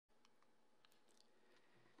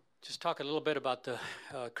just talk a little bit about the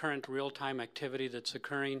current real-time activity that's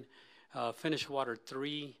occurring. Finnish Water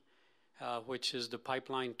 3, which is the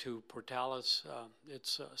pipeline to Portales.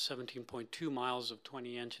 It's 17.2 miles of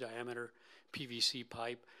 20-inch diameter PVC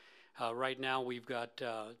pipe. Right now we've got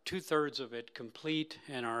 2/3 of it complete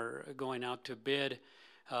and are going out to bid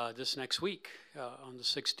this next week on the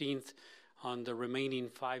 16th on the remaining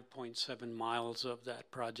 5.7 miles of that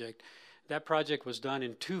project. That project was done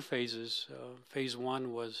in 2 phases. Phase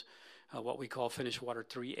 1 was what we call Finnish Water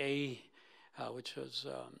 3A, which was,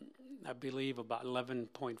 I believe, about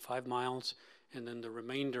 11.5 miles. And then the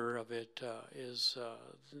remainder of it is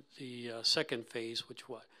the second phase,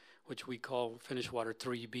 which we call Finnish Water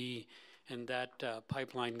 3B. And that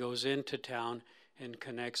pipeline goes into town and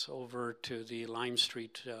connects over to the Lime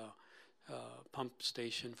Street pump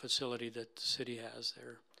station facility that the city has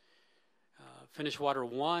there. Finnish Water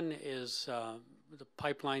 1 is the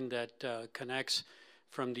pipeline that connects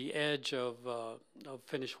from the edge of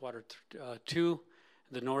Finnish Water 2,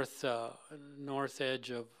 the north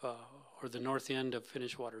edge of, or the north end of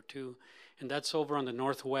Finnish Water 2. And that's over on the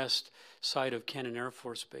northwest side of Cannon Air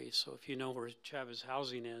Force Base. So if you know where Chavez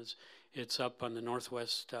Housing is, it's up on the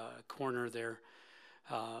northwest corner there.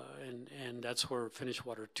 And that's where Finnish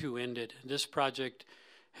Water 2 ended. This project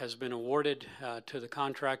has been awarded to the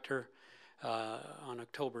contractor on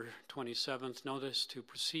October 27th. Notice to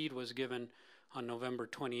proceed was given on November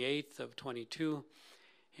 28th of 22.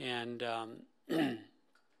 And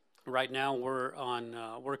right now we're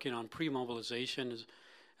on working on pre-mobilization.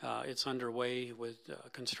 It's underway with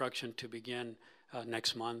construction to begin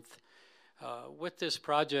next month. With this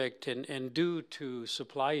project, and due to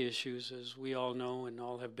supply issues, as we all know and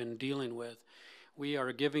all have been dealing with, we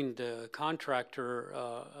are giving the contractor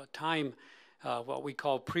time, what we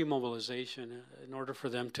call pre-mobilization, in order for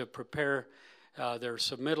them to prepare their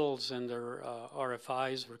submittals and their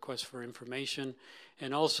RFIs, requests for information,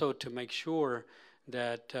 and also to make sure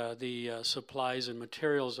that the supplies and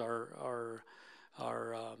materials are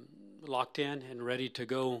locked in and ready to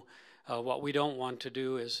go. What we don't want to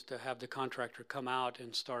do is to have the contractor come out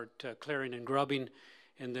and start clearing and grubbing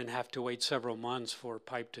and then have to wait several months for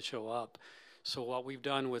pipe to show up. So what we've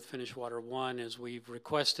done with Finnish Water 1 is we've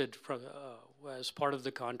requested from, as part of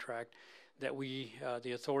the contract that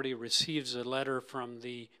the authority receives a letter from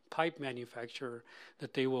the pipe manufacturer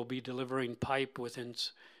that they will be delivering pipe within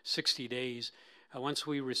 60 days. Once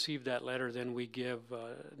we receive that letter, then we give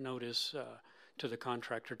notice to the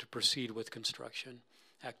contractor to proceed with construction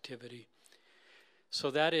activity.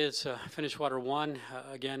 So that is Finnish Water 1.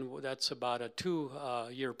 Again, that's about a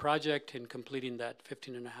 2-year project in completing that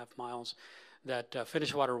 15.5 miles. That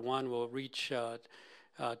Finnish Water 1 will reach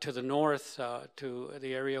to the north to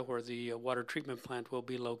the area where the water treatment plant will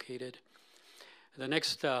be located. The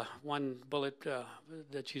next one bullet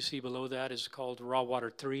that you see below that is called Raw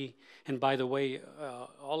Water 3. And by the way,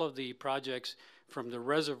 all of the projects from the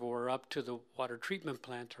reservoir up to the water treatment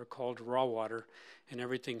plant are called raw water, and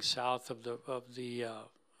everything south of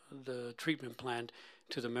the treatment plant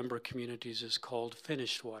to the member communities is called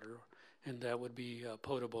finished water, and that would be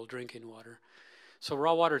potable drinking water. So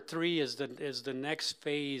Raw Water 3 is the next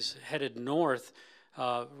phase headed north,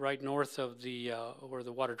 right north of the where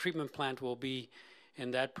the water treatment plant will be,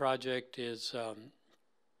 and that project is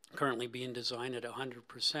currently being designed at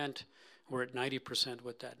 100%. We're at 90%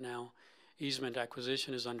 with that now. Easement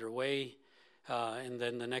acquisition is underway, and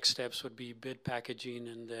then the next steps would be bid packaging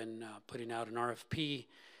and then putting out an RFP,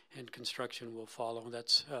 and construction will follow.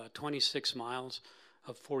 That's 26 miles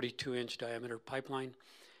of 42-inch diameter pipeline.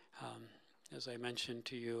 As I mentioned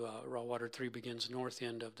to you, Raw Water 3 begins north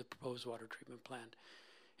end of the proposed water treatment plant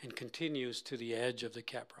and continues to the edge of the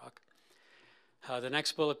Caprock. The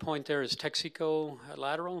next bullet point there is Texaco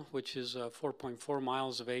lateral, which is 4.4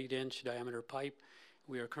 miles of 8-inch diameter pipe.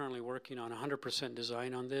 We are currently working on 100%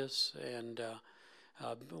 design on this, and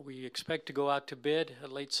we expect to go out to bid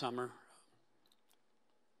late summer.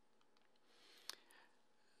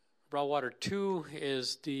 Raw Water 2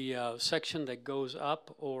 is the section that goes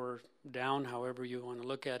up or down, however you want to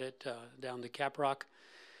look at it, down the Caprock.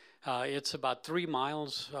 It's about 3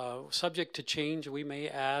 miles. Subject to change, we may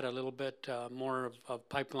add a little bit more of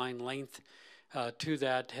pipeline length to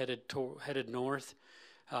that headed north.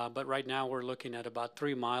 But right now we're looking at about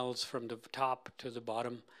 3 miles from the top to the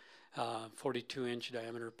bottom, 42-inch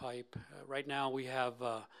diameter pipe. Right now we have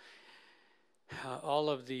all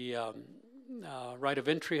of the right of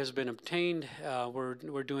entry has been obtained.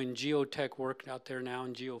 We're doing geotech work out there now,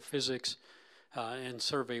 and geophysics and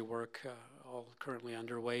survey work all currently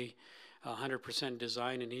underway. 100%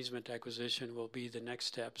 design and easement acquisition will be the next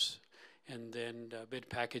steps, and then bid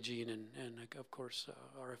packaging and of course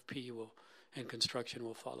RFP and construction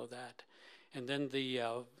will follow that. And then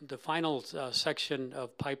the final section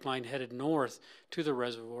of pipeline headed north to the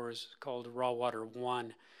reservoir is called Raw Water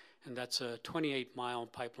 1, and that's a 28-mile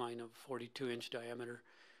pipeline of 42-inch diameter,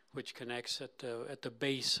 which connects at the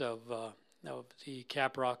base of the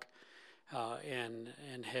caprock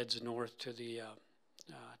and heads north to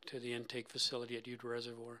the intake facility at Ute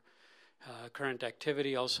Reservoir. Current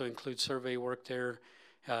activity also includes survey work there,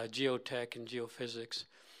 geotech and geophysics.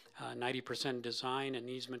 90% design and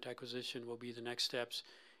easement acquisition will be the next steps.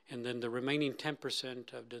 And then the remaining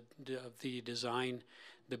 10% of the design,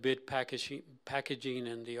 the bid packaging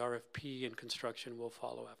and the RFP and construction will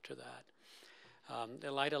follow after that.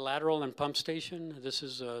 Elida lateral and pump station. This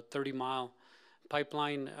is a 30-mile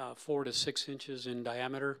pipeline, 4 to 6 inches in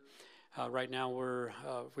diameter. Right now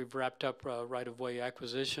we've wrapped up right-of-way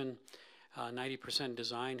acquisition. 90%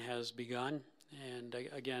 design has begun. And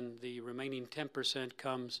again, the remaining 10%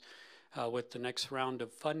 comes with the next round of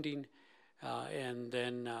funding, and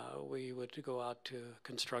then we would go out to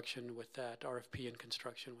construction with that, RFP and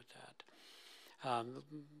construction with that.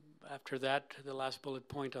 After that, the last bullet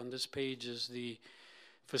point on this page is the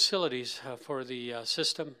facilities for the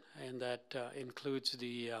system, and that includes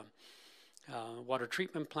the water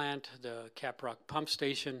treatment plant, the caprock pump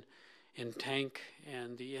station and tank,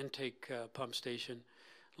 and the intake pump station.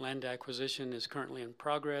 Land acquisition is currently in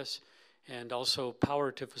progress, and also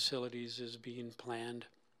power to facilities is being planned.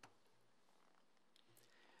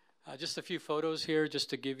 Just a few photos here just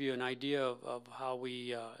to give you an idea of how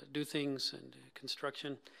we do things in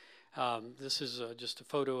construction. This is just a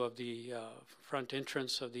photo of the front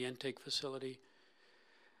entrance of the intake facility.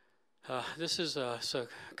 This is a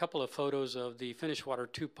couple of photos of the Finished Water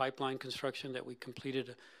 2 pipeline construction that we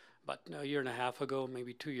completed about a year and a half ago,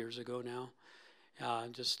 maybe 2 years ago now.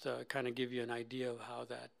 Just kind of give you an idea of how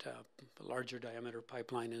that larger diameter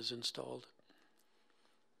pipeline is installed.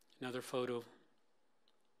 Another photo.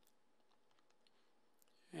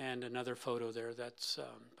 And another photo there. That's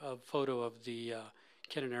a photo of the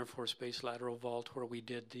Cannon Air Force Base lateral vault where we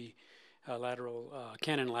did the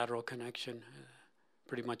Cannon lateral connection.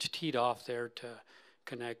 Pretty much teed off there to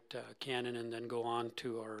connect Cannon and then go on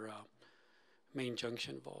to our main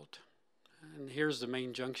junction vault. And here's the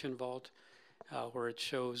main junction vault. Where it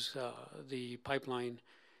shows the pipeline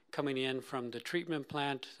coming in from the treatment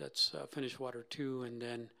plant, that's Finished Water 2, and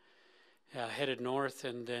then headed north,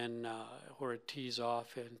 and then where it tees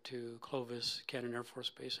off into Clovis, Cannon Air Force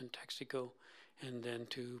Base, and Texaco, and then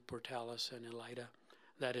to Portales and Elida.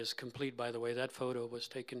 That is complete, by the way. That photo was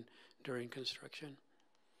taken during construction.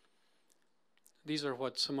 These are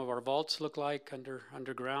what some of our vaults look like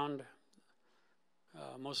underground,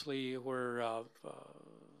 mostly where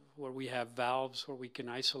we have valves where we can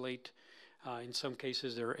isolate. In some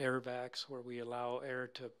cases, there are air vacs where we allow air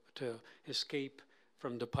to escape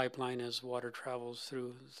from the pipeline as water travels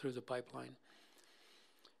through the pipeline.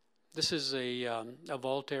 This is a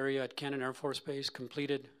vault area at Cannon Air Force Base,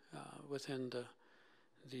 completed within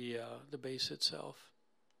the base itself.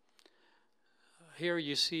 Here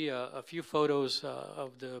you see a few photos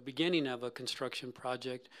of the beginning of a construction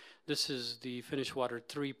project. This is the Finished Water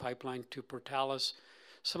 3 pipeline to Portales.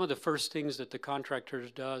 Some of the first things that the contractor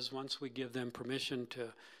does once we give them permission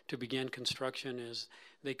to begin construction is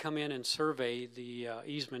they come in and survey the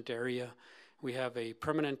easement area. We have a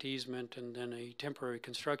permanent easement and then a temporary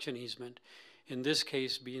construction easement. In this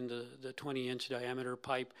case, being the 20-inch diameter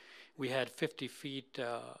pipe, we had 50 feet.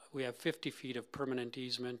 We have 50 feet of permanent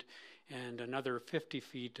easement and another 50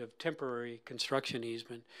 feet of temporary construction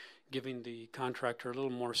easement, giving the contractor a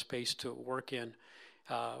little more space to work in.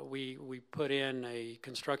 We put in a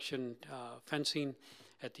construction fencing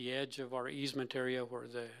at the edge of our easement area where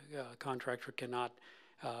the contractor cannot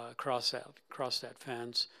cross that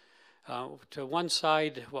fence. To one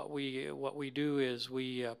side, what we do is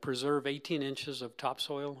we preserve 18 inches of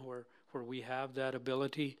topsoil where we have that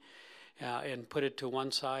ability, and put it to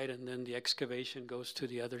one side, and then the excavation goes to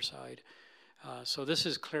the other side. So this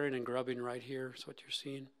is clearing and grubbing right here. Is what you're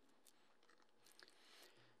seeing.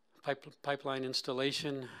 Pipeline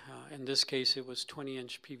installation. In this case, it was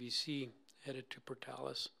 20-inch PVC headed to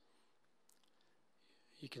Portales.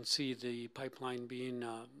 You can see the pipeline being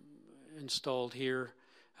installed here,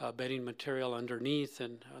 bedding material underneath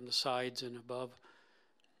and on the sides and above,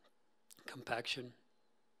 compaction.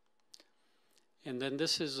 And then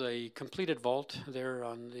this is a completed vault there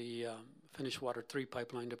on the Finished Water 3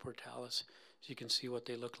 pipeline to Portales. So you can see what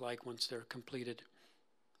they look like once they're completed.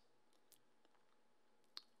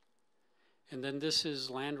 And then this is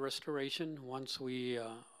land restoration. Once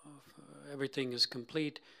everything is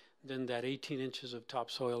complete, then that 18 inches of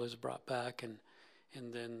topsoil is brought back, and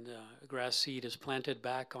then grass seed is planted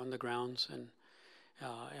back on the grounds and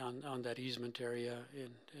on that easement area,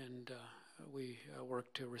 and we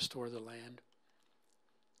work to restore the land.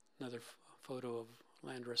 Another photo of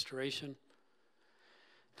land restoration.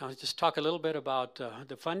 Now, I'll just talk a little bit about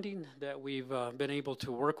the funding that we've been able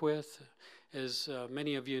to work with. As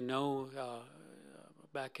many of you know,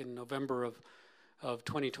 back in November of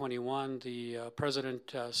 2021, the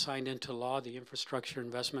President signed into law the Infrastructure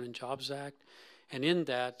Investment and Jobs Act. And in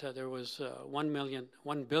that, there was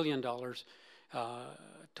 $1 billion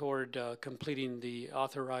toward completing the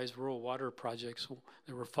authorized rural water projects.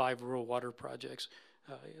 There were 5 rural water projects,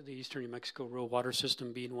 the Eastern New Mexico Rural Water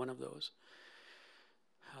System being one of those.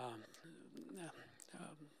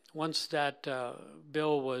 Once that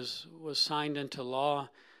bill was signed into law,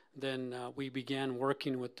 then we began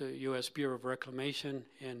working with the U.S. Bureau of Reclamation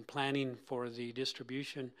and planning for the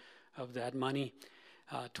distribution of that money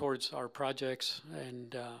towards our projects.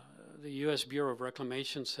 And the U.S. Bureau of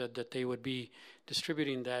Reclamation said that they would be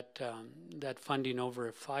distributing that funding over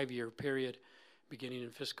a 5-year period, beginning in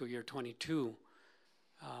fiscal year 22.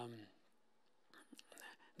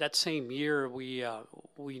 That same year, we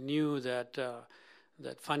knew that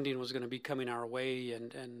that funding was going to be coming our way,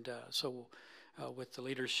 and so with the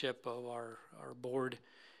leadership of our board,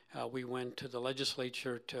 we went to the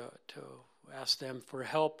legislature to ask them for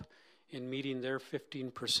help in meeting their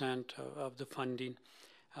 15% of the funding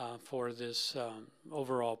for this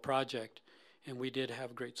overall project, and we did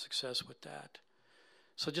have great success with that.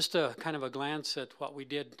 So just a kind of a glance at what we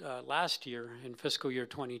did last year in fiscal year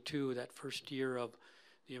 22, that first year of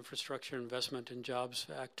the Infrastructure Investment and Jobs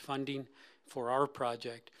Act funding for our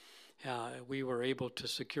project. We were able to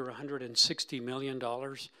secure $160 million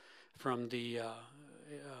from the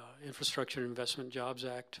Infrastructure Investment Jobs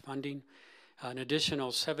Act funding. An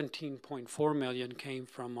additional $17.4 million came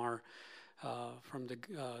from our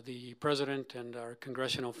the president and our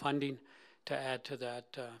congressional funding to add to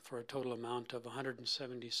that for a total amount of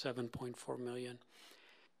 $177.4 million.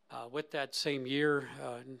 With that same year,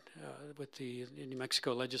 with the New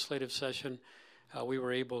Mexico legislative session, we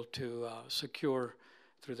were able to secure,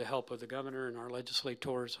 through the help of the governor and our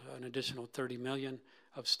legislators, an additional $30 million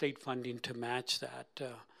of state funding to match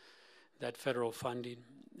that federal funding.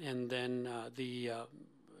 And then the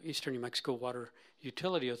Eastern New Mexico Water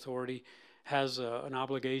Utility Authority has an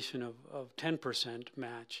obligation of 10%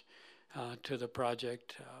 match to the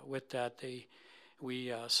project. With that,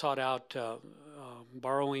 we sought out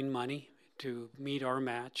borrowing money to meet our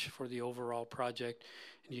match for the overall project.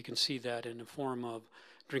 And you can see that in the form of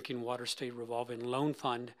Drinking Water State Revolving Loan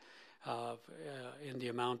Fund in the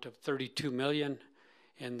amount of $32 million.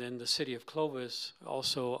 And then the city of Clovis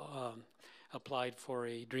also applied for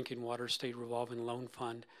a Drinking Water State Revolving Loan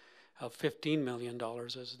Fund of $15 million,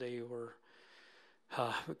 as they were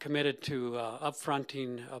committed to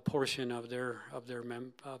upfronting a portion of their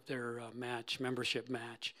membership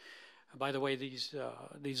match. By the way,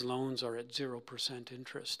 these loans are at 0%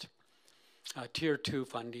 interest. Tier 2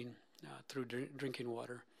 funding through drinking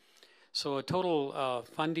water. So a total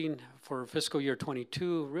funding for fiscal year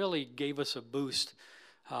 22 really gave us a boost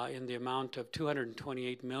in the amount of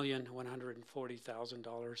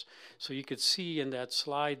 $228,140,000. So you could see in that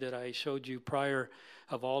slide that I showed you prior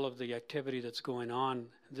of all of the activity that's going on.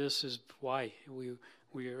 This is why we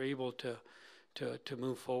are able to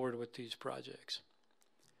move forward with these projects.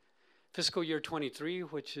 Fiscal year 23,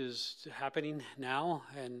 which is happening now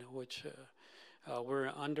and which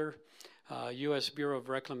we're under, U.S. Bureau of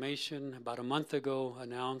Reclamation about a month ago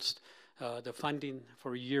announced the funding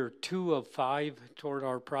for year 2 of 5 toward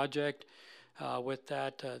our project. With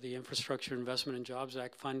that, the Infrastructure Investment and Jobs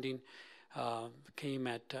Act funding came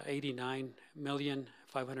at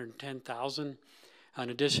 $89,510,000. An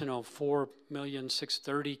additional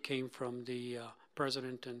 $4,630,000 came from the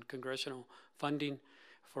President and Congressional funding,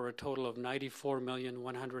 for a total of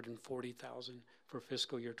 $94,140,000 for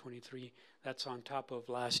fiscal year 23. That's on top of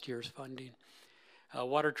last year's funding.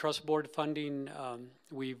 Water Trust Board funding,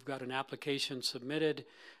 we've got an application submitted.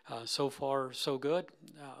 So far, so good,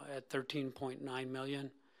 at $13.9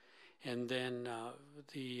 million. And then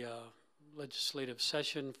the legislative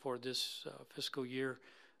session for this fiscal year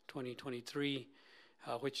 2023,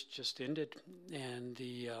 which just ended, and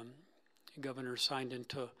the governor signed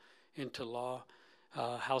into law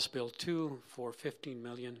House Bill 2 for $15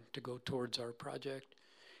 million to go towards our project.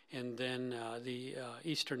 And then the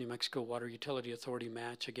Eastern New Mexico Water Utility Authority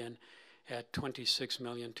match again at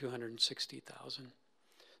 $26,260,000.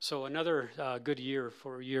 So another good year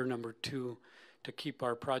for year number 2 to keep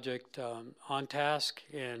our project on task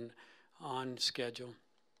and on schedule.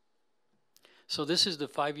 So this is the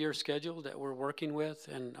 5-year schedule that we're working with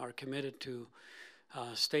and are committed to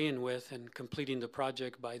staying with and completing the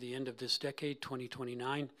project by the end of this decade,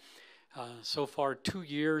 2029. So far, 2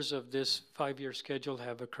 years of this 5-year schedule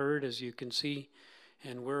have occurred, as you can see,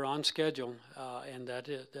 and we're on schedule, and that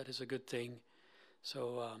is a good thing.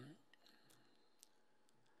 So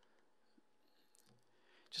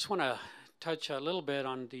just want to touch a little bit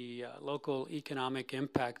on the local economic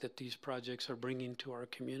impact that these projects are bringing to our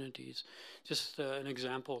communities. Just an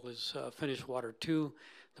example is Finnish Water 2,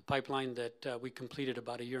 the pipeline that we completed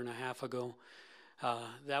about 1.5 years ago.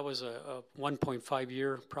 That was a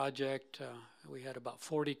 1.5-year project. We had about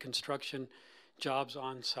 40 construction jobs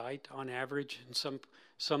on site on average. In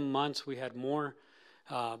some months we had more,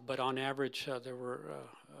 but on average there were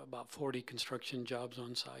about 40 construction jobs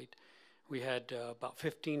on site. We had about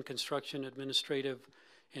 15 construction administrative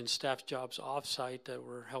and staff jobs off-site that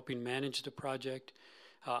were helping manage the project,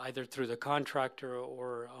 either through the contractor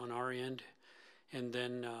or on our end. And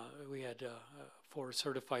then we had 4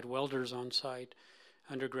 certified welders on site,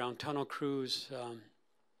 underground tunnel crews,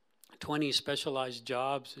 20 specialized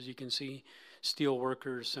jobs, as you can see, steel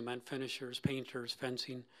workers, cement finishers, painters,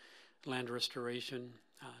 fencing, land restoration,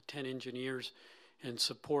 10 engineers and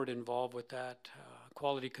support involved with that,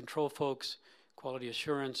 quality control folks, quality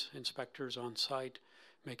assurance inspectors on site,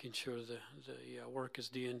 making sure the work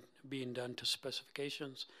is being done to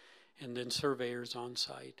specifications, and then surveyors on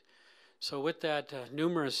site. So with that,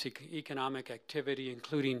 numerous economic activity,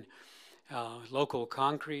 including local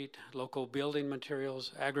concrete, local building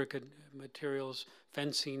materials, aggregate materials,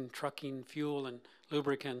 fencing, trucking, fuel and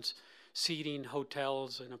lubricants, seating,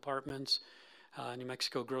 hotels and apartments, New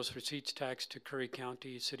Mexico gross receipts tax to Curry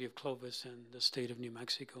County, City of Clovis, and the state of New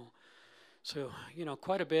Mexico. So, you know,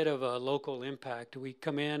 quite a bit of a local impact. We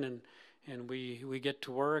come in and we get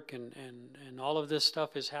to work, and all of this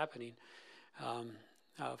stuff is happening.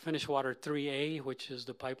 Finnish Water 3A, which is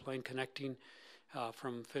the pipeline connecting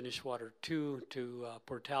from Finnish Water 2 to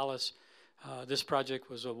Portales. This project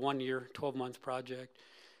was a 1-year, 12-month project.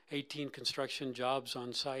 18 construction jobs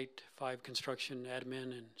on site, 5 construction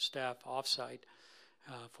admin and staff off-site,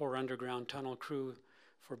 4 underground tunnel crew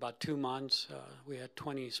for about 2 months. We had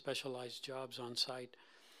 20 specialized jobs on site,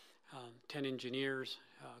 10 engineers,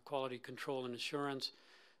 quality control and assurance,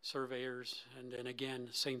 surveyors, and then again,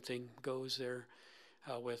 same thing goes there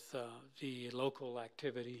with the local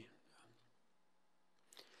activity.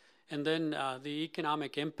 And then the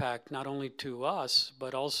economic impact, not only to us,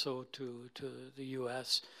 but also to the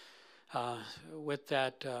U.S. With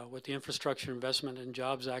that, with the Infrastructure Investment and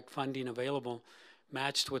Jobs Act funding available,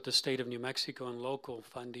 matched with the state of New Mexico and local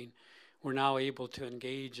funding, we're now able to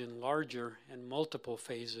engage in larger and multiple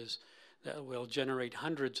phases that will generate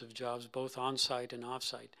hundreds of jobs, both on-site and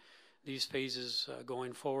off-site. These phases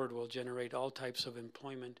going forward will generate all types of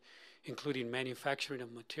employment, including manufacturing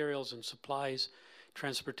of materials and supplies,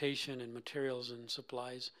 transportation and materials and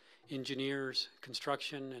supplies, engineers,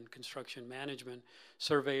 construction and construction management,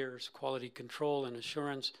 surveyors, quality control and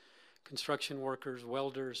assurance, construction workers,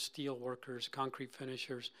 welders, steel workers, concrete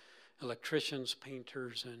finishers, electricians,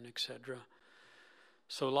 painters, and etc.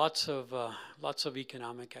 So lots of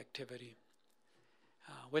economic activity.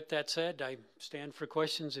 With that said, I stand for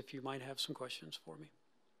questions if you might have some questions for me.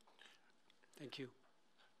 Thank you.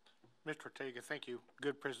 Mr. Ortega, thank you.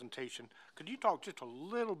 Good presentation. Could you talk just a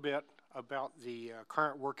little bit about the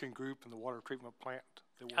current working group and the water treatment plant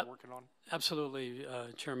that we're working on? Absolutely,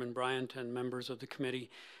 Chairman Bryant and members of the committee.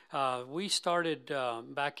 We started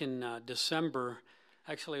back in December.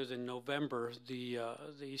 Actually, it was in November. The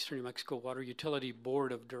Eastern New Mexico Water Utility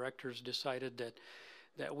Board of Directors decided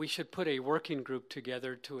that we should put a working group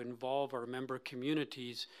together to involve our member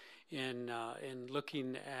communities in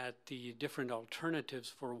looking at the different alternatives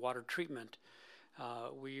for water treatment.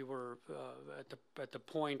 We were at the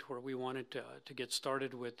point where we wanted to get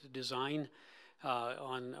started with design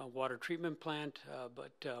on a water treatment plant,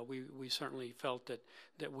 but we certainly felt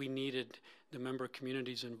that we needed the member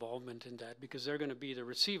community's involvement in that, because they're going to be the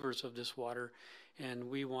receivers of this water, and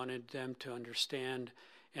we wanted them to understand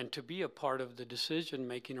and to be a part of the decision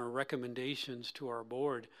making or recommendations to our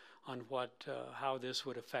board on how this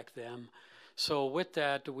would affect them. So with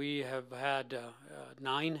that, we have had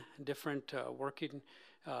 9 different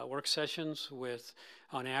work sessions with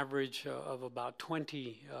on average of about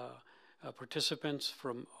 20 participants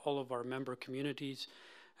from all of our member communities.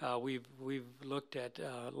 We've looked at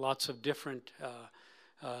lots of different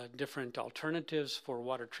alternatives for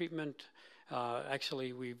water treatment.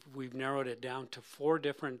 Actually, we've narrowed it down to 4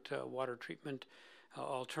 different water treatment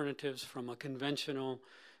alternatives, from a conventional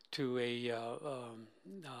to a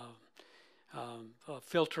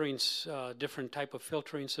filtering, different type of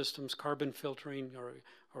filtering systems, carbon filtering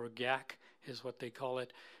or GAC is what they call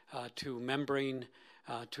it, to membrane,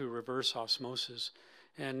 to reverse osmosis.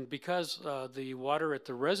 And because the water at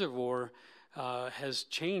the reservoir has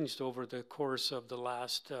changed over the course of the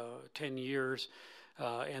last 10 years,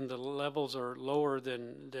 and the levels are lower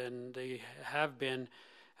than they have been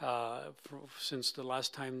since the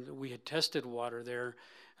last time that we had tested water there,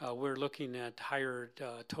 we're looking at higher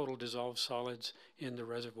total dissolved solids in the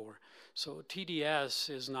reservoir. So TDS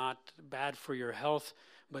is not bad for your health,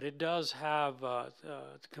 but it does have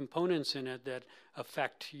components in it that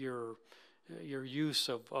affect your use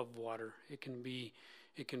of water. It can be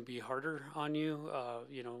harder on you.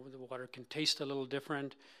 You know, the water can taste a little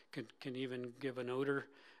different. Can even give an odor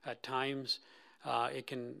at times. It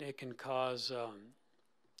can cause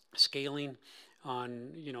scaling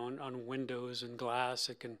on on windows and glass.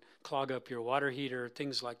 It can clog up your water heater,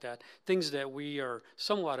 things like that. Things that we are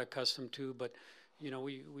somewhat accustomed to, but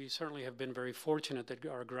we certainly have been very fortunate that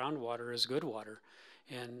our groundwater is good water,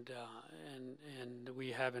 and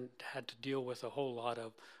we haven't had to deal with a whole lot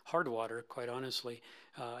of hard water, quite honestly.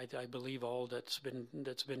 I believe all that's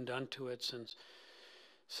been done to it since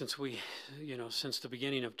the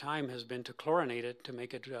beginning of time has been to chlorinate it to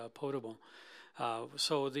make it potable.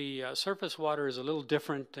 So the surface water is a little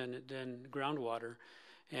different than groundwater,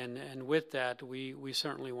 and with that, we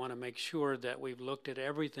certainly want to make sure that we've looked at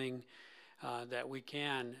everything that we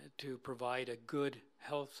can to provide a good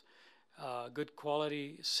health, good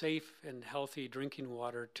quality, safe, and healthy drinking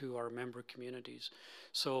water to our member communities.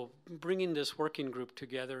 So bringing this working group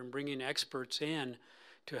together and bringing experts in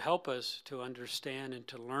to help us to understand and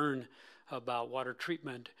to learn about water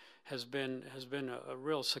treatment has been a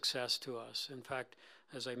real success to us. In fact,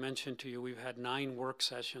 as I mentioned to you, we've had 9 work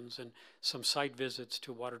sessions and some site visits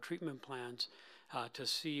to water treatment plants to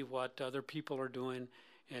see what other people are doing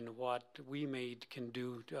and what we can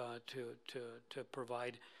do to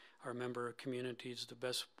provide our member communities the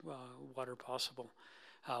best water possible.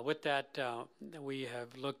 With that, we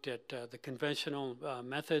have looked at the conventional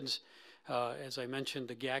methods. As I mentioned,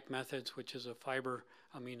 the GAC methods, which is a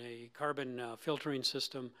carbon filtering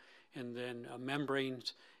system, and then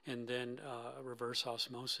membranes, and then reverse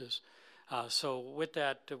osmosis. So with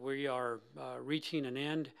that, we are reaching an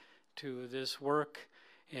end to this work,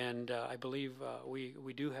 and I believe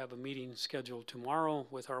we do have a meeting scheduled tomorrow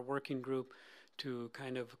with our working group to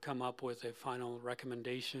kind of come up with a final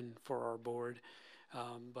recommendation for our board.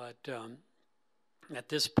 But at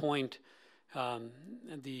this point,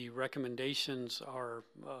 the recommendations are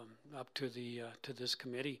up to this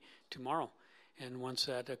committee tomorrow, and once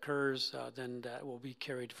that occurs, then that will be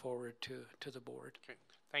carried forward to the board. Okay,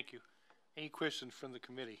 thank you. Any questions from the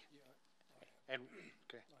committee? Yeah. And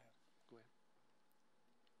okay, go ahead.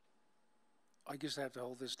 I guess I have to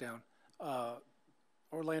hold this down.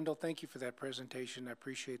 Orlando, thank you for that presentation. I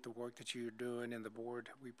appreciate the work that you're doing and the board.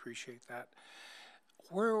 We appreciate that.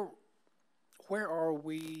 Where are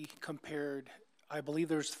we compared? I believe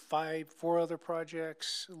there's 4 other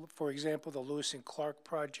projects. For example, the Lewis and Clark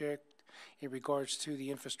project in regards to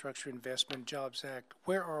the Infrastructure Investment Jobs Act.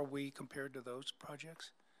 Where are we compared to those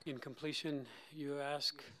projects? In completion, you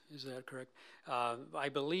ask, is that correct? I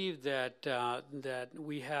believe that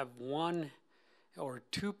we have 1 or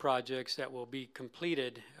 2 projects that will be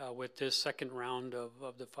completed with this second round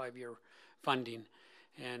of the 5-year funding.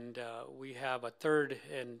 And we have a 3rd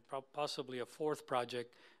and possibly a 4th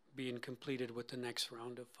project being completed with the next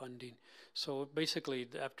round of funding. So basically,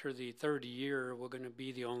 after the 3rd year, we're going to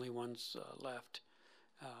be the only ones left.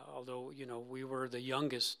 Although, we were the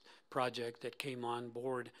youngest project that came on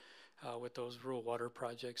board with those rural water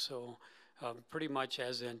projects. So pretty much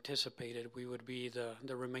as anticipated, we would be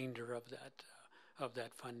the remainder of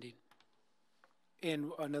that funding.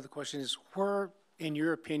 And another question is, where, in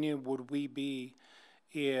your opinion, would we be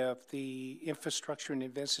if the Infrastructure and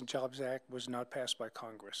Investment Jobs Act was not passed by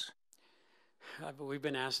Congress? We've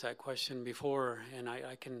been asked that question before, and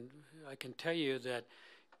I can tell you that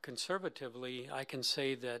conservatively, I can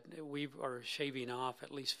say that we are shaving off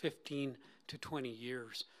at least 15 to 20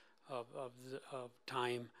 years of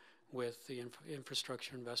time with the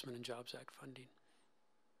Infrastructure Investment and Jobs Act funding.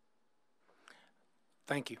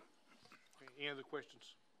 Thank you. Okay, any other questions?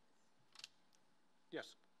 Yes.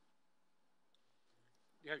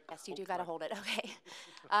 Yeah, yes, you do got to hold it. Okay.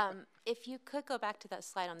 If you could go back to that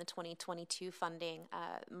slide on the 2022 funding,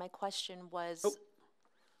 my question was. Oh,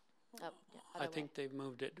 yeah, I think they've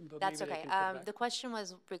moved it. But that's okay. The question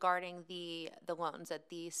was regarding the loans that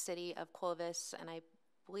the city of Clovis, and I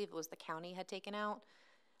believe it was the county, had taken out.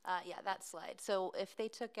 Yeah, that slide. So if they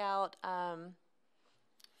took out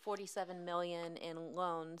 47 million in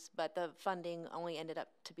loans, but the funding only ended up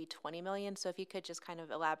to be 20 million. So if you could just kind of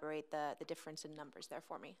elaborate the difference in numbers there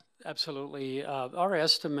for me. Absolutely. Our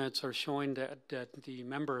estimates are showing that the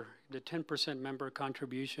 10% member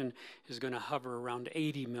contribution is going to hover around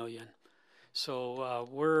 80 million. So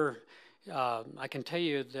I can tell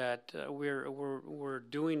you that we're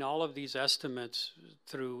doing all of these estimates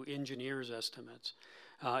through engineers' estimates.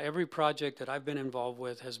 Every project that I've been involved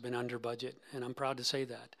with has been under budget, and I'm proud to say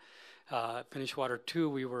that. Finish Water 2,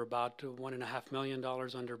 we were about $1.5 million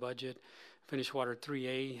under budget. Finish Water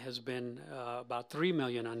 3A has been about $3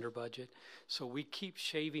 million under budget. So we keep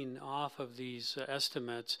shaving off of these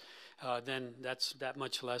estimates, then that's that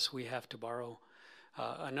much less we have to borrow.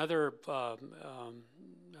 Another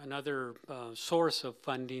source of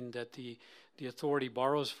funding that the authority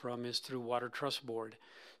borrows from is through Water Trust Board.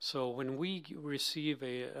 So when we receive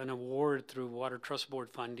an award through Water Trust Board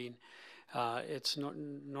funding, it's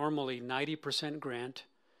normally 90% grant,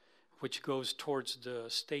 which goes towards the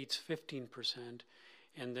state's 15%,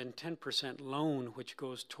 and then 10% loan, which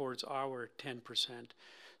goes towards our 10%.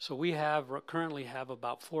 So we currently have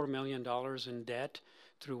about $4 million in debt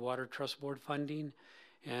through Water Trust Board funding,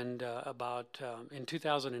 and in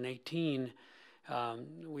 2018,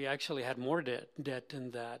 we actually had more debt than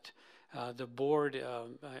that. The board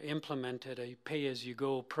implemented a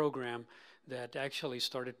pay-as-you-go program that actually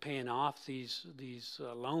started paying off these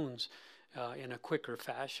loans in a quicker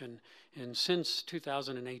fashion. And since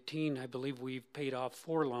 2018, I believe we've paid off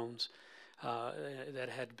 4 loans that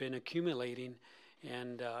had been accumulating,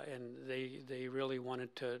 and they really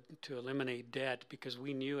wanted to eliminate debt because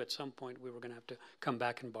we knew at some point we were going to have to come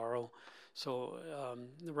back and borrow. So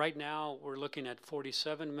right now we're looking at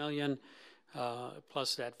 47 million.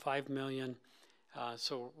 Plus that 5 million.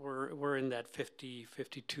 So we're in that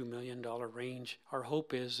 $52 million range. Our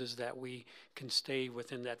hope is that we can stay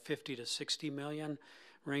within that 50 to 60 million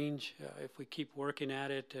range. If we keep working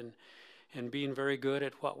at it and being very good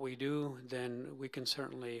at what we do, then we can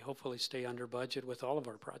certainly, hopefully, stay under budget with all of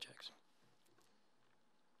our projects.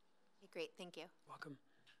 Great, thank you. Welcome.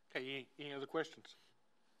 Okay, any other questions?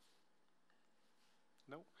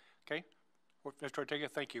 No? Okay. Well, Mr. Ortega,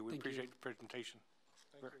 thank you. We appreciate the presentation.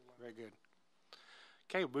 Very good.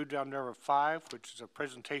 Okay, we'll move down to number 5, which is a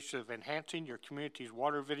presentation of enhancing your community's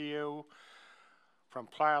water video from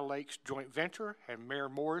Playa Lakes Joint Venture, and Mayor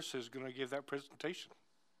Morris is going to give that presentation.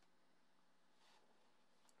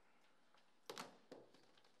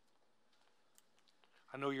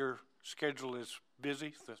 I know your schedule is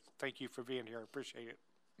busy, so thank you for being here. I appreciate it.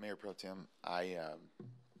 Mayor Pro Tem, I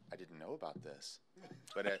didn't know about this,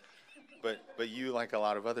 but you, like a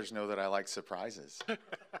lot of others, know that I like surprises.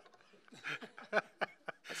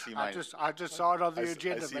 I just saw it on the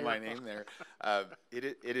agenda. I see my name there.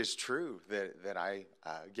 It is true that I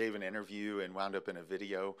gave an interview and wound up in a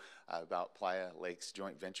video about Playa Lakes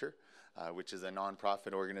Joint Venture, which is a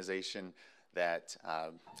nonprofit organization that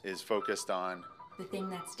is focused on. The thing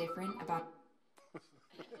that's different about.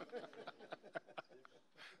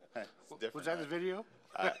 Was that the video?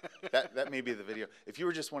 That may be the video. If you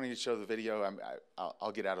were just wanting to show the video,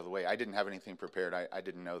 I'll get out of the way. I didn't have anything prepared. I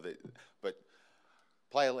didn't know that. But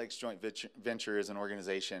Playa Lakes Joint Venture is an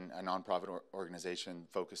organization, a nonprofit organization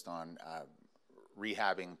focused on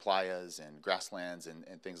rehabbing playas and grasslands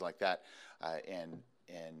and things like that.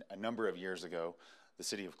 And a number of years ago, the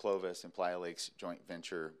city of Clovis and Playa Lakes Joint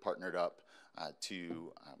Venture partnered up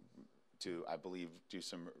to, I believe, do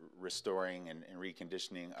some restoring and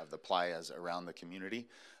reconditioning of the playas around the community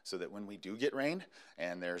so that when we do get rain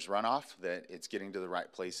and there's runoff, that it's getting to the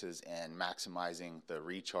right places and maximizing the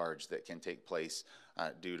recharge that can take place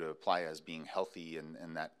due to playas being healthy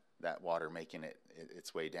and that water making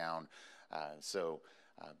its way down.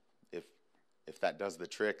 If that does the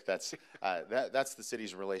trick, that's the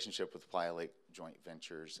city's relationship with Playa Lake Joint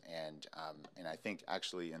Ventures, and I think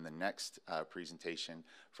actually in the next presentation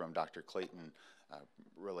from Dr. Clayton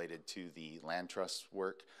related to the land trust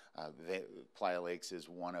work, Playa Lakes is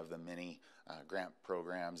one of the many grant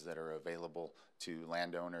programs that are available to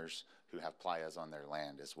landowners who have playas on their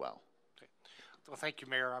land as well. Okay. Well, thank you,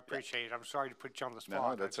 Mayor. I appreciate it. I'm sorry to put you on the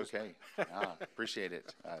spot. No, that's okay. Appreciate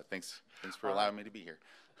it. Thanks for allowing me to be here.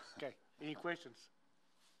 Okay. Any questions?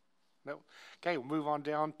 No? Okay, we'll move on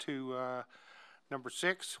down to number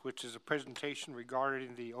 6, which is a presentation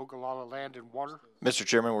regarding the Ogallala Land and Water. Mr.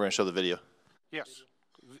 Chairman, we're going to show the video. Yes.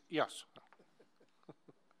 Yes.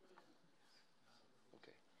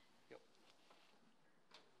 Okay. Yep.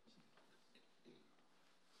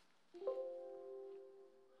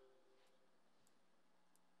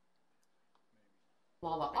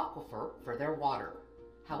 Ogallala Aquifer for their water.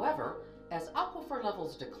 However, As aquifer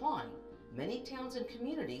levels decline, many towns and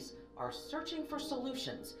communities are searching for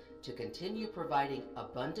solutions to continue providing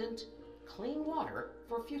abundant, clean water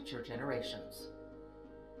for future generations.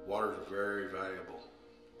 Water is very valuable,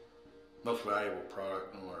 most valuable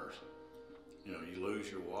product on earth. You know, you lose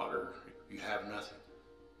your water, you have nothing.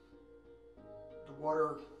 The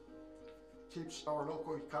water keeps our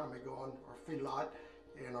local economy going, our feedlot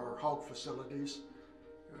and our hog facilities.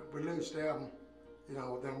 If we lose them, you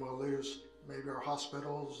know, then we'll lose maybe our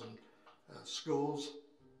hospitals and schools.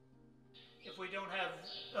 If we don't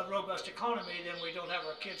have a robust economy, then we don't have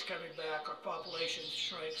our kids coming back, our population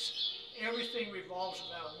shrinks. Everything revolves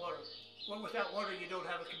around water. Well, without water, you don't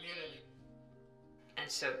have a community. And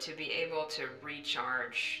so to be able to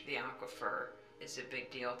recharge the aquifer is a big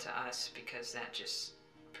deal to us because that just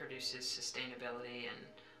produces sustainability and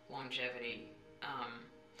longevity,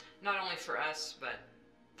 not only for us, but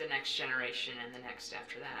the next generation and the next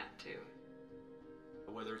after that too.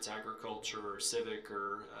 Whether it's agriculture or civic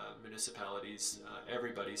or municipalities,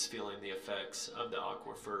 everybody's feeling the effects of the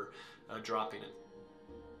aquifer dropping it.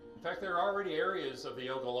 In fact, there are already areas of the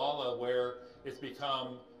Ogallala where it's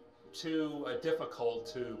become too difficult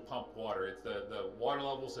to pump water. The water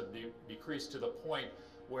levels have decreased to the point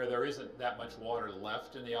where there isn't that much water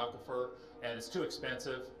left in the aquifer, and it's too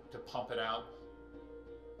expensive to pump it out.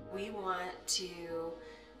 We want to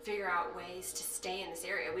figure out ways to stay in this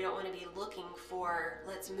area. We don't want to be looking for,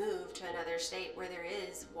 let's move to another state where there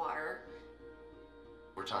is water.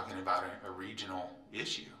 We're talking about a regional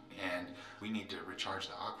issue, and we need to recharge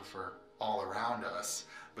the aquifer all around us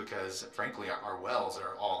because, frankly, our wells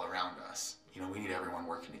are all around us. You know, we need everyone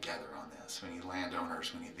working together on this. We need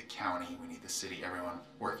landowners, we need the county, we need the city, everyone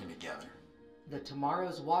working together. The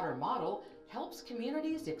Tomorrow's Water model helps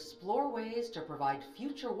communities explore ways to provide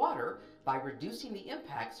future water by reducing the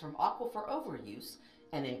impacts from aquifer overuse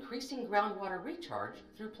and increasing groundwater recharge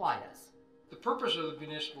through playas. The purpose of the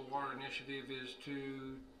Municipal Water Initiative is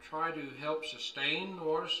to try to help sustain the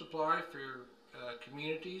water supply for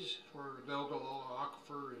communities where the Ogallala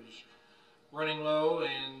aquifer is running low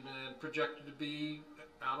and projected to be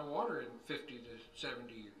out of water in 50 to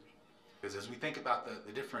 70 years. Because as we think about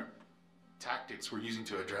the different tactics we're using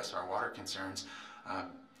to address our water concerns,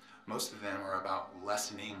 most of them are about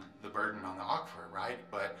lessening the burden on the aquifer, right?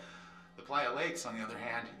 But the Playa Lakes, on the other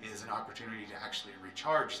hand, is an opportunity to actually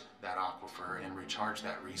recharge that aquifer and recharge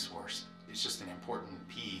that resource. It's just an important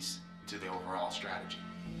piece to the overall strategy.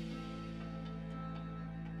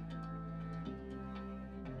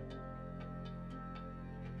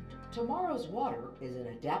 Tomorrow's Water is an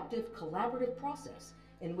adaptive, collaborative process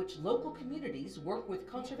in which local communities work with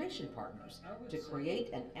conservation partners to create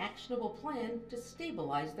an actionable plan to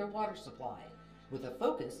stabilize their water supply, with a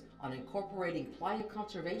focus on incorporating playa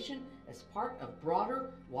conservation as part of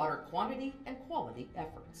broader water quantity and quality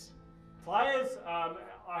efforts. Playas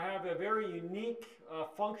have a very unique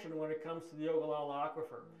function when it comes to the Ogallala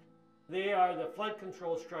aquifer. They are the flood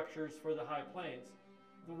control structures for the high plains.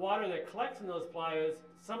 The water that collects in those playas,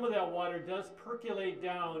 some of that water does percolate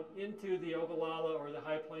down into the Ogallala or the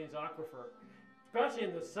High Plains aquifer. Especially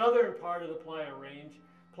in the southern part of the playa range,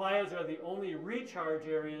 playas are the only recharge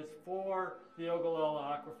areas for the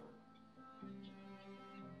Ogallala aquifer.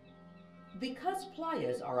 Because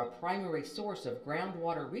playas are a primary source of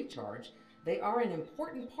groundwater recharge, they are an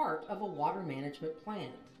important part of a water management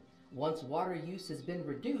plan. Once water use has been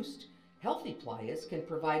reduced, healthy playas can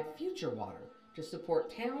provide future water to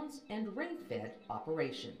support towns and rain-fed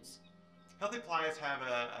operations. Healthy playas have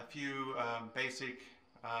a few basic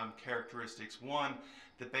characteristics. One,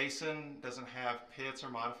 the basin doesn't have pits or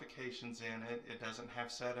modifications in it. It doesn't have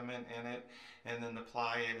sediment in it. And then the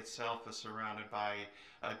playa itself is surrounded by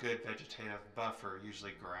a good vegetative buffer,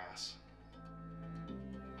 usually grass.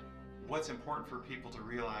 What's important for people to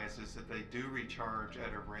realize is that they do recharge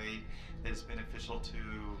at a rate that is beneficial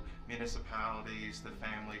to municipalities, the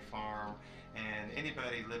family farm, and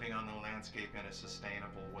anybody living on the landscape in a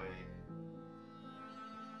sustainable way.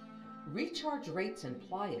 Recharge rates in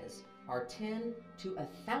playas are 10 to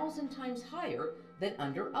 1,000 times higher than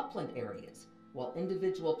under upland areas. While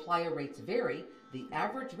individual playa rates vary, the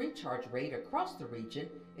average recharge rate across the region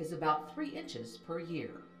is about 3 inches per year.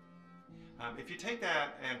 If you take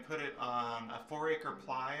that and put it on a 4-acre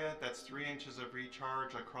playa, that's 3 inches of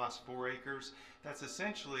recharge across 4 acres. That's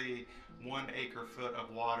essentially 1 acre-foot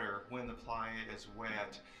of water when the playa is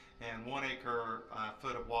wet. And 1 acre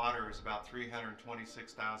foot of water is about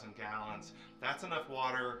 326,000 gallons. That's enough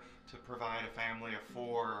water to provide a family of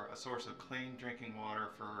 4 a source of clean drinking water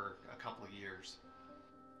for a couple of years.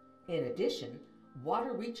 In addition,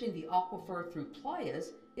 water reaching the aquifer through playas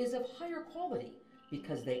is of higher quality,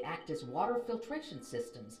 because they act as water filtration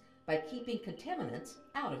systems by keeping contaminants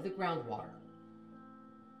out of the groundwater.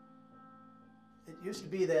 It used to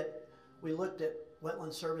be that we looked at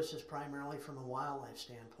wetland services primarily from a wildlife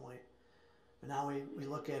standpoint, but now we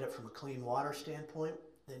look at it from a clean water standpoint.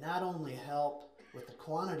 They not only help with the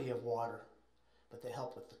quantity of water, but they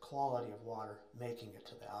help with the quality of water making it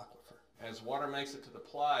to the aquifer. As water makes it to the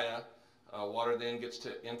playa, water then gets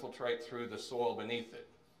to infiltrate through the soil beneath it.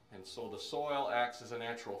 And so the soil acts as a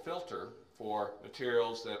natural filter for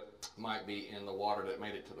materials that might be in the water that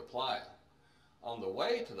made it to the playa. On the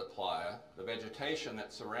way to the playa, the vegetation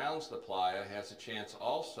that surrounds the playa has a chance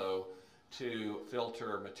also to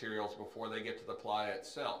filter materials before they get to the playa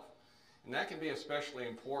itself. And that can be especially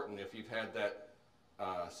important if you've had that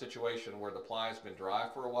situation where the playa's been dry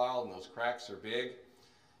for a while and those cracks are big.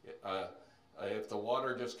 If the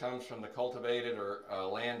water just comes from the cultivated or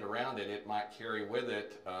land around it, it might carry with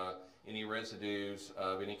it any residues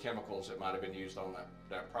of any chemicals that might have been used on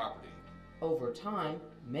that property. Over time,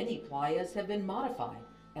 many playas have been modified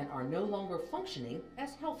and are no longer functioning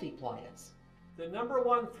as healthy playas. The number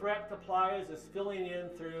one threat to playas is filling in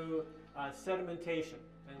through sedimentation.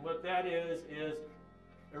 And what that is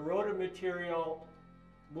eroded material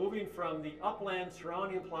moving from the upland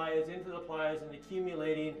surrounding playas into the playas and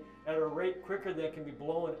accumulating at a rate quicker than can be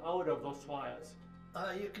blown out of those playas.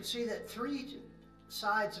 You can see that three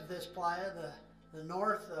sides of this playa, the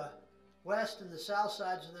north, west, and the south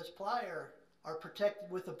sides of this playa are protected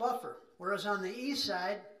with a buffer. Whereas on the east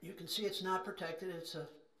side, you can see it's not protected. It's a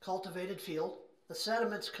cultivated field. The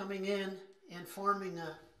sediment's coming in and forming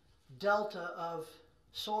a delta of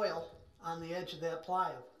soil on the edge of that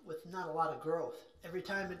playa with not a lot of growth. Every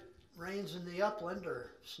time it rains in the upland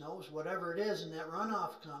or snows, whatever it is, and that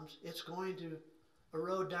runoff comes, it's going to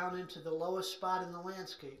erode down into the lowest spot in the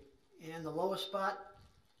landscape. And the lowest spot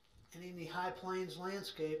in any high plains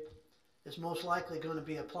landscape is most likely going to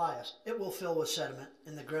be a playa. It will fill with sediment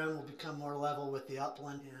and the ground will become more level with the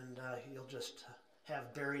upland, and you'll just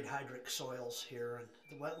have buried hydric soils here, and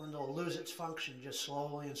the wetland will lose its function just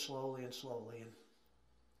slowly and slowly and slowly.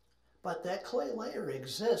 But that clay layer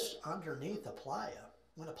exists underneath a playa.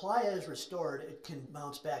 When a playa is restored, it can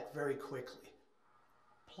bounce back very quickly.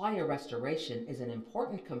 Playa restoration is an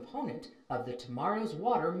important component of the Tomorrow's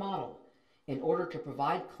Water model. In order to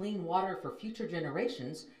provide clean water for future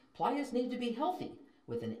generations, playas need to be healthy,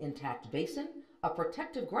 with an intact basin, a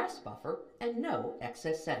protective grass buffer, and no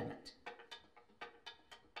excess sediment.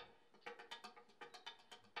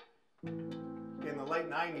 In the late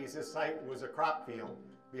 90s, this site was a crop field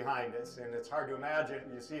behind us, and it's hard to imagine.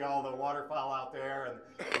 You see all the waterfowl out there, and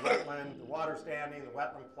the wetland, the water standing, the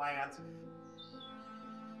wetland plants.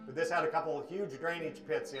 But this had a couple of huge drainage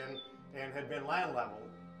pits in and had been land leveled.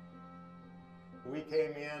 We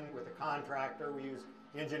came in with a contractor. We used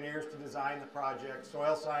engineers to design the project,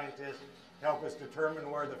 soil scientists help us determine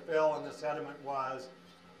where the fill and the sediment was,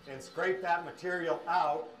 and scraped that material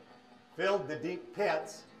out, filled the deep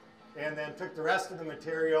pits, and then took the rest of the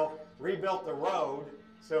material, rebuilt the road.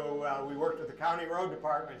 So we worked with the county road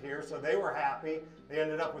department here, so they were happy. They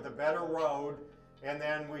ended up with a better road, and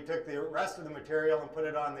then we took the rest of the material and put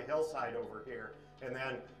it on the hillside over here, and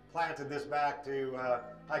then planted this back to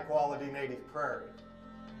high-quality native prairie.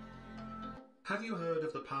 Have you heard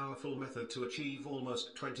of the powerful method to achieve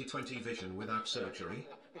almost 20/20 vision without surgery?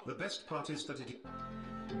 The best part is that it...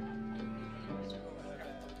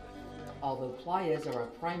 Although playas are a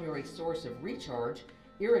primary source of recharge,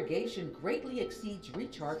 irrigation greatly exceeds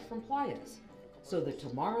recharge from playas. So the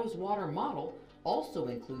Tomorrow's Water model also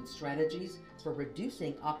includes strategies for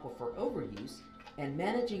reducing aquifer overuse and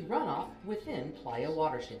managing runoff within playa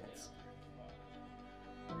watersheds.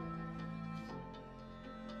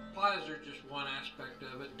 Playas are just one aspect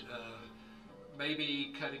of it.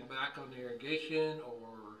 Maybe cutting back on the irrigation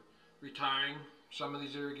or retiring some of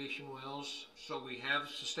these irrigation wells so we have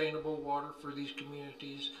sustainable water for these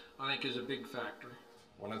communities, I think is a big factor.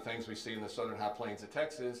 One of the things we see in the southern high plains of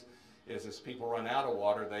Texas is as people run out of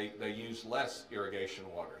water, they use less irrigation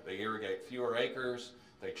water. They irrigate fewer acres,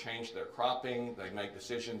 they change their cropping, they make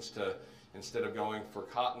decisions to, instead of going for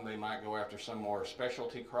cotton, they might go after some more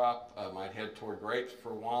specialty crop, might head toward grapes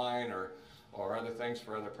for wine or other things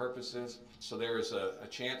for other purposes. So there is a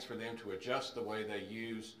chance for them to adjust the way they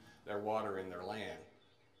use their water in their land.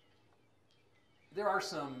 There are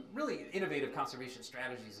some really innovative conservation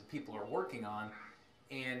strategies that people are working on,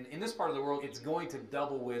 and in this part of the world it's going to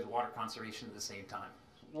double with water conservation at the same time.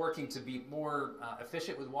 Working to be more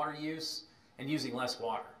efficient with water use and using less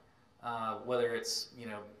water, whether it's,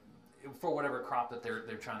 for whatever crop that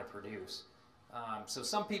they're trying to produce. So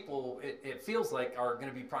some people, it feels like, are going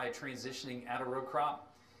to be probably transitioning out of row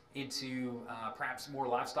crop into perhaps more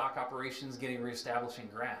livestock operations, getting reestablishing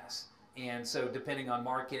grass. And so depending on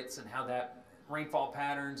markets and how that rainfall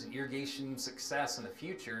patterns and irrigation success in the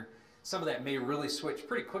future, some of that may really switch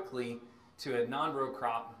pretty quickly to a non-row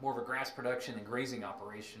crop, more of a grass production and grazing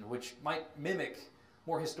operation, which might mimic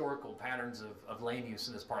more historical patterns of land use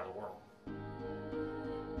in this part of the world.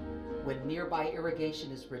 When nearby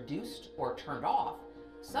irrigation is reduced or turned off,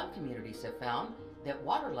 some communities have found that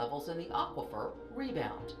water levels in the aquifer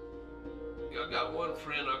rebound. I got one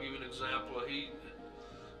friend, I'll give you an example.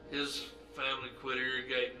 His family quit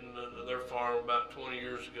irrigating their farm about 20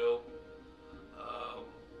 years ago.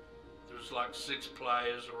 There's like 6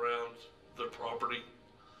 playas around the property,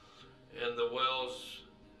 and the wells,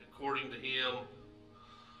 according to him,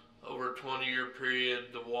 over a 20-year period,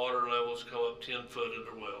 the water levels come up 10 foot in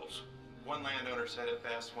their wells. One landowner said it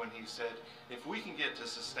best when he said, if we can get to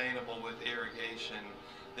sustainable with irrigation,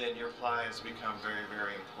 then your playas become very,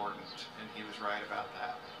 very important. And he was right about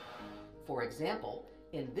that. For example,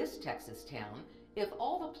 in this Texas town, if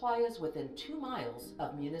all the playas within 2 miles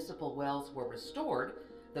of municipal wells were restored,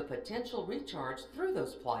 the potential recharge through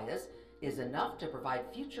those playas is enough to provide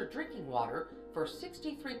future drinking water for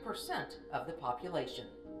 63% of the population.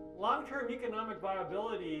 Long-term economic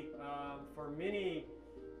viability for many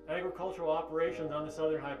agricultural operations on the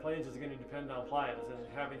Southern High Plains is going to depend on playas and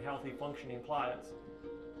having healthy functioning playas.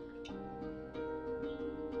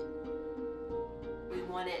 We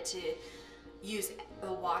want it to use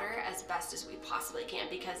the water as best as we possibly can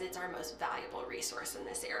because it's our most valuable resource in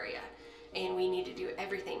this area. And we need to do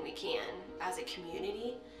everything we can as a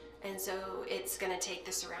community. And so it's going to take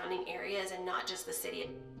the surrounding areas and not just the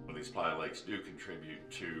city. These playa lakes do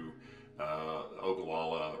contribute to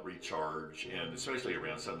Ogallala recharge, and especially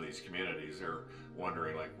around some of these communities, they're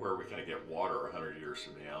wondering like where are we going to get water 100 years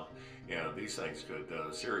from now, and these things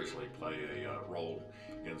could seriously play a role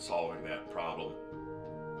in solving that problem.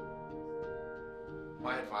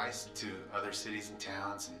 My advice to other cities and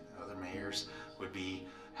towns and other mayors would be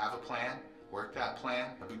have a plan, work that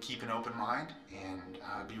plan, but keep an open mind, and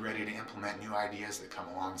be ready to implement new ideas that come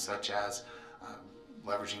along, such as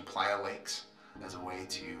leveraging playa lakes as a way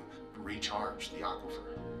to recharge the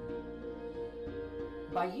aquifer.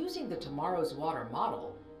 By using the Tomorrow's Water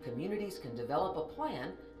model, communities can develop a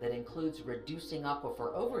plan that includes reducing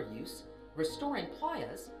aquifer overuse, restoring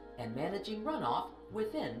playas, and managing runoff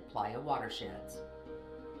within playa watersheds.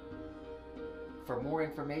 For more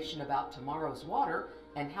information about Tomorrow's Water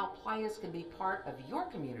and how playas can be part of your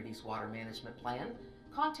community's water management plan,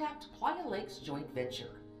 contact Playa Lakes Joint Venture.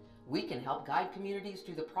 We can help guide communities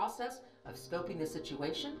through the process of scoping the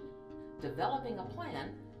situation, developing a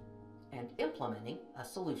plan, and implementing a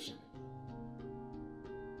solution.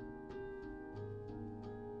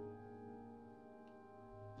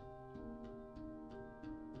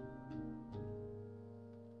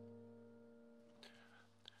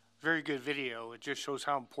 Very good video. It just shows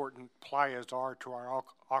how important playas are to our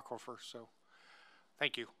aquifer, so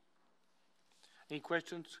thank you. Any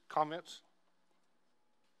questions, comments?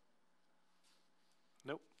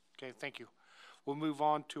 Nope. Okay, thank you. We'll move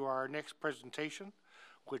on to our next presentation,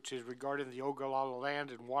 which is regarding the Ogallala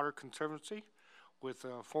Land and Water Conservancy with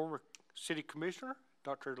former City Commissioner,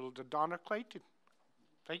 Dr. Donna Clayton.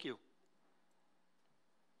 Thank you.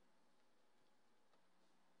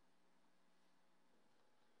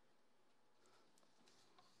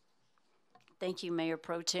 Thank you, Mayor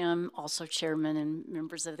Pro Tem, also Chairman and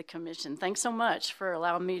members of the Commission. Thanks so much for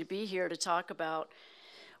allowing me to be here to talk about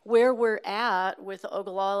where we're at with the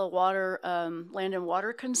Ogallala Land and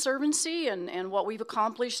Water Conservancy and what we've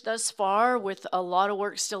accomplished thus far, with a lot of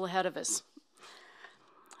work still ahead of us.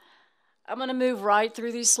 I'm going to move right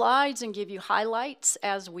through these slides and give you highlights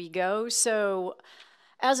as we go. So,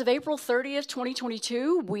 as of April 30th,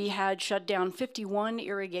 2022, we had shut down 51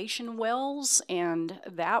 irrigation wells, and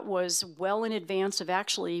that was well in advance of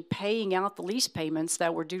actually paying out the lease payments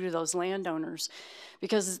that were due to those landowners,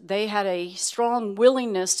 because they had a strong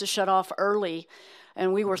willingness to shut off early,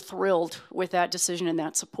 and we were thrilled with that decision and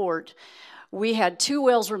that support. We had 2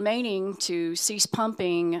 wells remaining to cease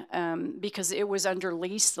pumping because it was under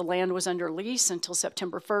lease, the land was under lease until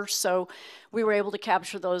September 1st, so we were able to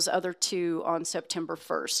capture those other 2 on September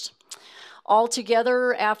 1st.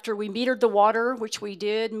 Altogether, after we metered the water, which we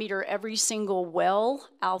did meter every single well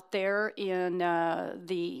out there in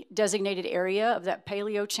the designated area of that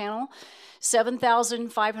paleo channel,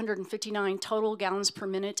 7,559 total gallons per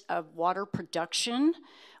minute of water production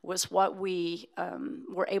was what we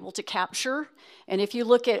were able to capture. And if you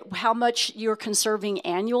look at how much you're conserving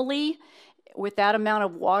annually, with that amount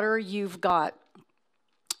of water, you've got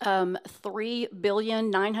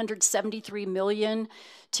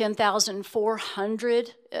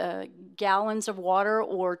 3,973,010,400 gallons of water,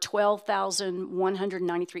 or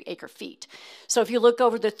 12,193 acre feet. So if you look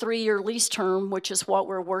over the 3-year lease term, which is what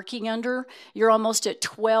we're working under, you're almost at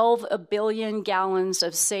 12 billion gallons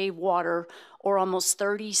of saved water, or almost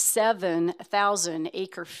 37,000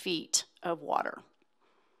 acre feet of water.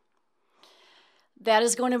 That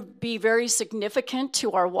is going to be very significant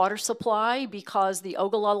to our water supply, because the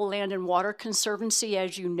Ogallala Land and Water Conservancy,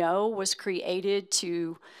 as you know, was created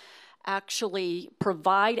to actually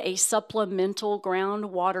provide a supplemental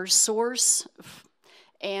groundwater source.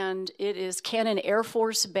 And it is Cannon Air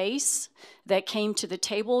Force Base that came to the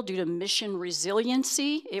table due to mission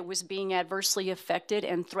resiliency. It was being adversely affected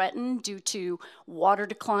and threatened due to water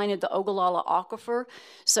decline in the Ogallala Aquifer.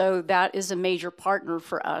 So that is a major partner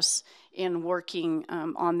for us in working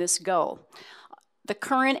on this goal. The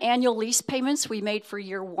current annual lease payments we made for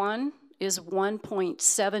year 1 is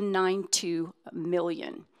 $1.792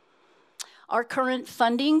 million. Our current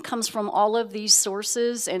funding comes from all of these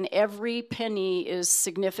sources, and every penny is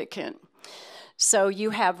significant. So you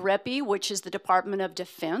have REPI, which is the Department of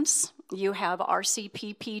Defense. You have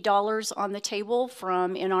RCPP dollars on the table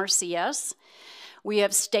from NRCS. We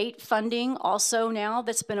have state funding also now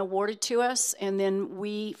that's been awarded to us, and then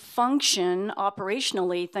we function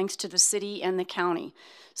operationally thanks to the city and the county.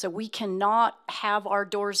 So we cannot have our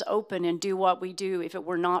doors open and do what we do if it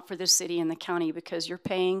were not for the city and the county, because you're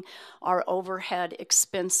paying our overhead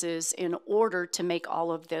expenses in order to make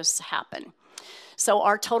all of this happen. So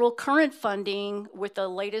our total current funding with the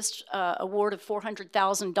latest award of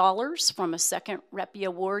 $400,000 from a second REPI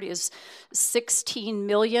award is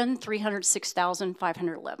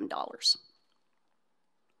 $16,306,511.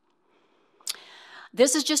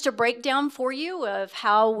 This is just a breakdown for you of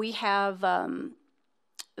how we have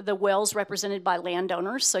the wells represented by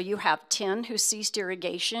landowners. So you have 10 who ceased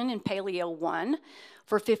irrigation in Paleo 1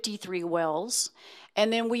 for 53 wells.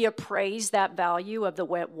 And then we appraised that value of the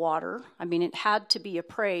wet water. I mean, it had to be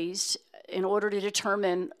appraised in order to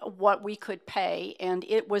determine what we could pay, and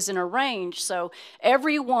it was in a range. So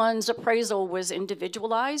everyone's appraisal was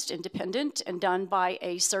individualized, independent, and done by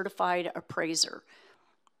a certified appraiser.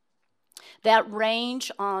 That range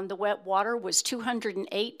on the wet water was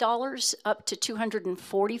 $208 up to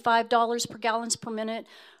 $245 per gallons per minute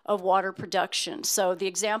of water production. So the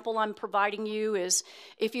example I'm providing you is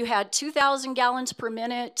if you had 2,000 gallons per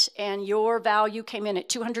minute and your value came in at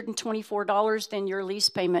 $224, then your lease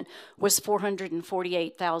payment was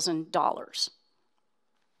 $448,000.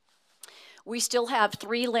 We still have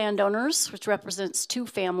 3 landowners, which represents 2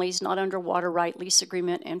 families not under water right lease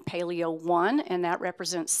agreement in Paleo 1, and that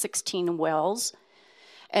represents 16 wells.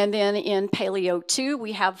 And then in Paleo 2,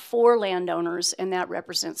 we have 4 landowners, and that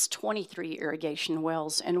represents 23 irrigation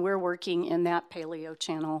wells, and we're working in that Paleo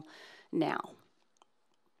channel now.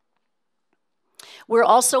 We're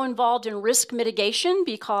also involved in risk mitigation,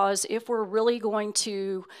 because if we're really going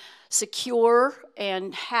to secure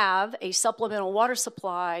and have a supplemental water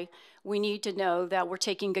supply, we need to know that we're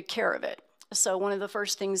taking good care of it. So one of the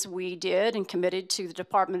first things we did and committed to the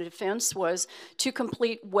Department of Defense was to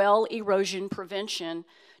complete well erosion prevention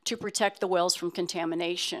to protect the wells from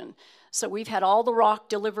contamination. So we've had all the rock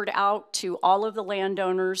delivered out to all of the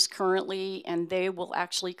landowners currently, and they will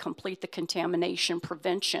actually complete the contamination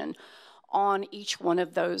prevention on each one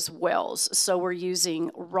of those wells. So we're using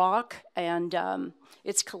rock, and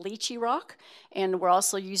it's caliche rock, and we're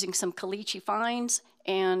also using some caliche fines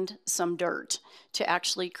and some dirt to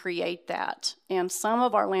actually create that. And some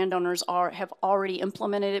of our landowners have already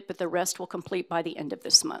implemented it, but the rest will complete by the end of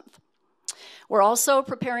this month. We're also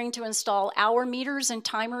preparing to install hour meters and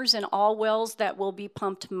timers in all wells that will be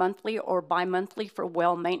pumped monthly or bi-monthly for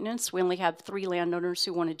well maintenance. We only have 3 landowners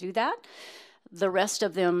who want to do that. The rest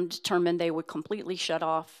of them determined they would completely shut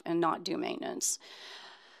off and not do maintenance.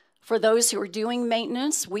 For those who are doing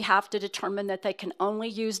maintenance, we have to determine that they can only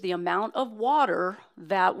use the amount of water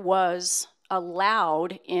that was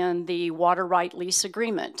allowed in the water right lease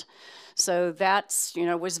agreement. So that's,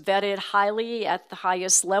 was vetted highly at the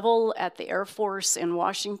highest level at the Air Force in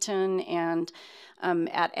Washington and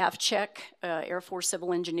at AFCHEC, Air Force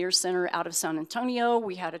Civil Engineer Center out of San Antonio.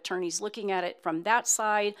 We had attorneys looking at it from that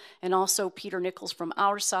side, and also Peter Nichols from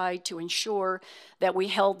our side, to ensure that we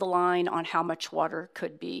held the line on how much water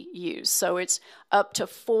could be used. So it's up to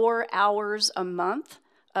 4 hours a month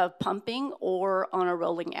of pumping, or on a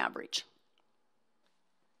rolling average.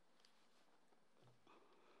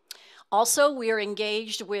 Also, we are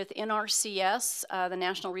engaged with NRCS, the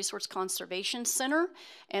National Resource Conservation Center,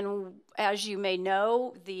 and as you may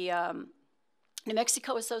know, the New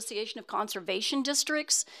Mexico Association of Conservation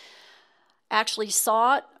Districts actually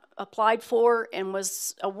applied for, and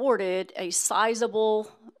was awarded a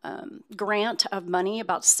sizable grant of money,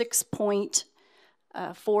 about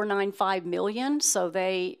 $6.495 million. So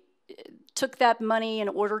they took that money in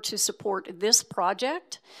order to support this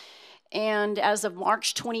project. And as of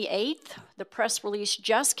March 28th, the press release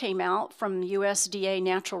just came out from the USDA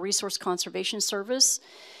Natural Resource Conservation Service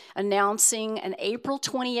announcing an April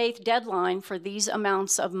 28th deadline for these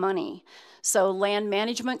amounts of money. So land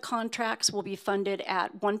management contracts will be funded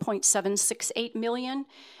at $1.768 million,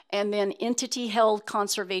 and then entity-held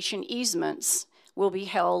conservation easements will be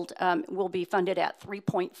funded at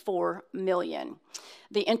 $3.4 million.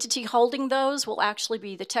 The entity holding those will actually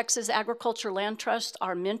be the Texas Agriculture Land Trust,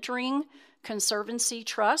 our mentoring conservancy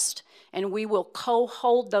trust, and we will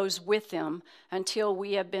co-hold those with them until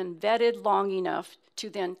we have been vetted long enough to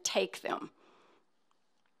then take them.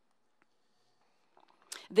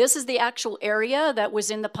 This is the actual area that was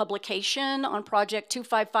in the publication on Project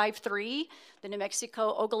 2553, the New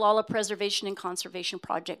Mexico Ogallala Preservation and Conservation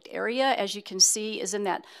Project area. As you can see, is in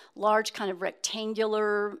that large kind of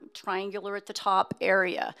rectangular, triangular at the top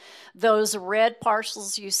area. Those red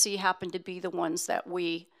parcels you see happen to be the ones that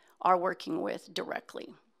we are working with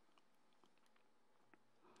directly.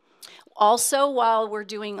 Also, while we're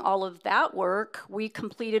doing all of that work, we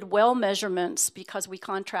completed well measurements because we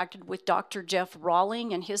contracted with Dr. Jeff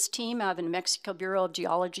Rawling and his team out of the New Mexico Bureau of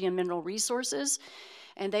Geology and Mineral Resources,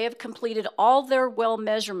 and they have completed all their well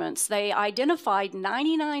measurements. They identified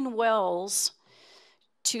 99 wells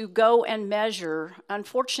to go and measure.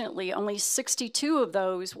 Unfortunately, only 62 of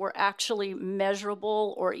those were actually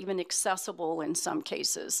measurable or even accessible in some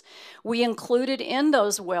cases. We included in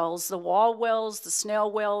those wells the wall wells, the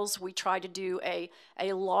snail wells. We tried to do a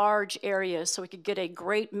large area so we could get a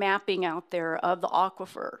great mapping out there of the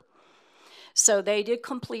aquifer. So they did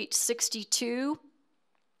complete 62,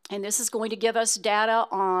 and this is going to give us data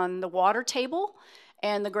on the water table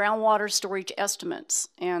and the groundwater storage estimates.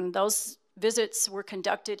 And those visits were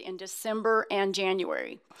conducted in December and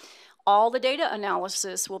January. All the data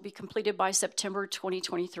analysis will be completed by September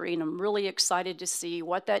 2023, and I'm really excited to see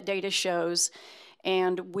what that data shows.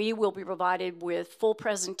 And we will be provided with full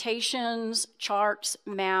presentations, charts,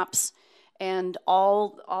 maps, and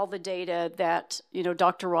all the data that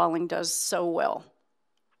Dr. Rawling does so well.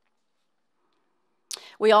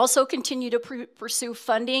 We also continue to pursue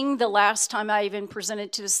funding. The last time I even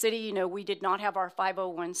presented to the city, we did not have our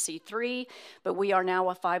 501c3, but we are now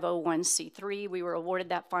a 501c3. We were awarded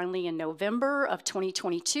that finally in November of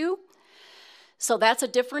 2022. So that's a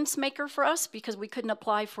difference maker for us because we couldn't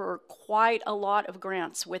apply for quite a lot of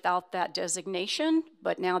grants without that designation,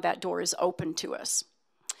 but now that door is open to us.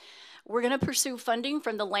 We're going to pursue funding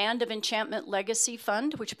from the Land of Enchantment Legacy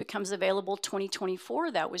Fund, which becomes available 2024.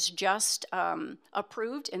 That was just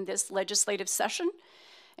approved in this legislative session,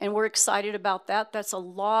 and we're excited about that. That's a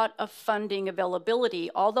lot of funding availability,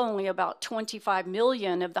 although only about $25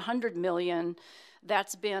 million of the $100 million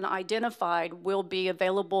that's been identified will be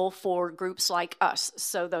available for groups like us.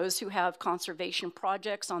 So those who have conservation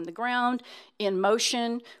projects on the ground, in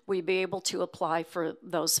motion, we'd be able to apply for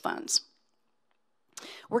those funds.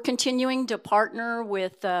 We're continuing to partner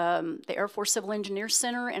with the Air Force Civil Engineers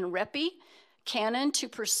Center and REPI Cannon to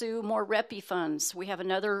pursue more REPI funds. We have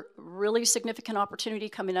another really significant opportunity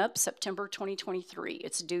coming up, September 2023.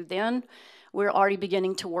 It's due then. We're already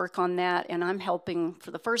beginning to work on that, and I'm helping for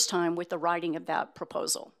the first time with the writing of that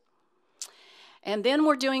proposal. And then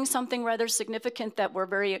we're doing something rather significant that we're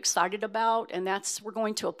very excited about, and that's we're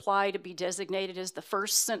going to apply to be designated as the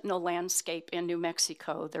first Sentinel landscape in New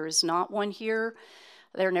Mexico. There is not one here.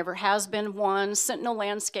 There never has been one. Sentinel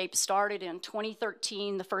landscape started in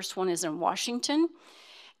 2013. The first one is in Washington.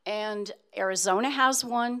 And Arizona has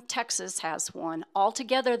one, Texas has one.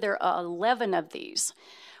 Altogether, there are 11 of these.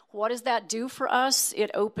 What does that do for us?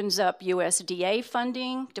 It opens up USDA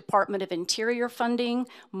funding, Department of Interior funding,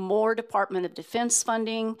 more Department of Defense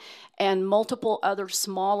funding, and multiple other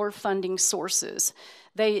smaller funding sources.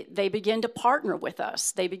 They begin to partner with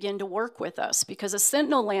us. They begin to work with us because a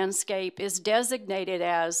Sentinel landscape is designated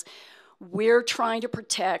as we're trying to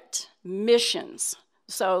protect missions.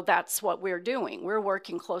 So that's what we're doing. We're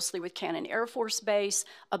working closely with Cannon Air Force Base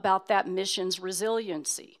about that mission's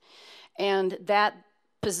resiliency. And that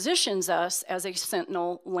positions us as a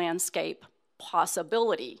Sentinel landscape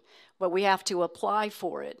possibility, but we have to apply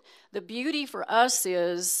for it. The beauty for us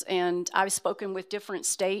is, and I've spoken with different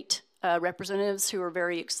state representatives who are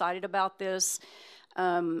very excited about this.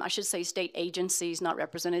 I should say state agencies, not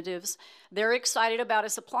representatives. They're excited about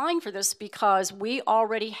us applying for this because we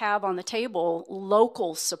already have on the table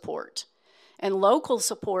local support. And local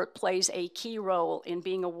support plays a key role in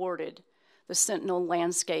being awarded the Sentinel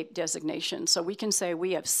Landscape designation. So we can say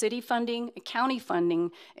we have city funding, county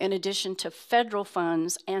funding, in addition to federal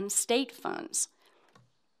funds and state funds.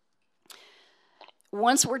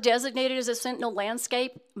 Once we're designated as a Sentinel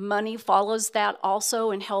Landscape, money follows that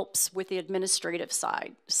also and helps with the administrative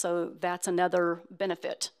side. So that's another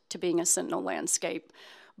benefit to being a Sentinel Landscape.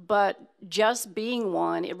 But just being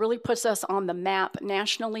one, it really puts us on the map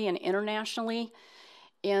nationally and internationally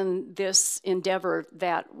in this endeavor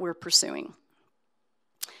that we're pursuing.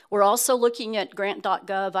 We're also looking at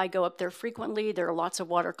grant.gov. I go up there frequently. There are lots of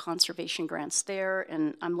water conservation grants there,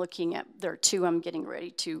 and I'm looking at, there are 2 I'm getting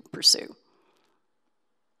ready to pursue.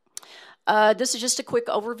 This is just a quick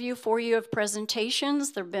overview for you of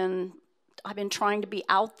presentations. I've been trying to be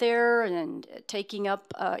out there and taking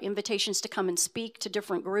up invitations to come and speak to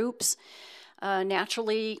different groups.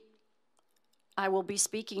 Naturally, I will be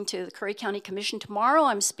speaking to the Curry County Commission tomorrow.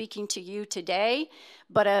 I'm speaking to you today,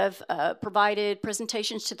 but I've provided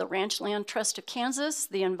presentations to the Ranchland Trust of Kansas,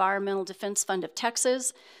 the Environmental Defense Fund of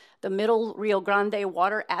Texas, the Middle Rio Grande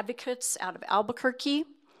Water Advocates out of Albuquerque.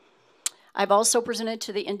 I've also presented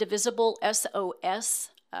to the Indivisible SOS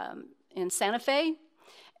in Santa Fe.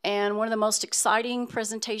 And one of the most exciting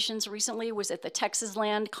presentations recently was at the Texas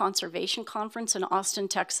Land Conservation Conference in Austin,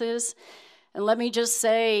 Texas. And let me just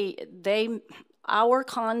say, our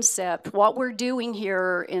concept, what we're doing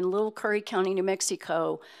here in Little Curry County, New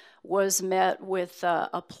Mexico, was met with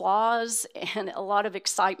applause and a lot of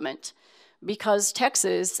excitement because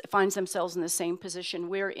Texas finds themselves in the same position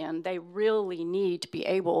we're in. They really need to be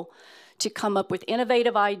able to come up with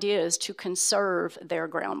innovative ideas to conserve their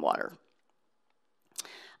groundwater.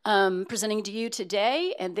 Presenting to you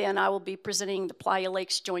today, and then I will be presenting the Playa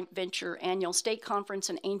Lakes Joint Venture Annual State Conference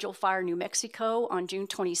in Angel Fire, New Mexico on June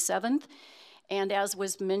 27th. And as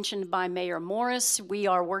was mentioned by Mayor Morris, we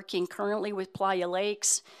are working currently with Playa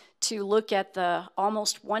Lakes to look at the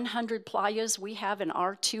almost 100 playas we have in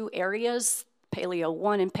our 2 areas, Paleo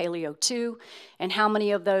 1 and Paleo 2, and how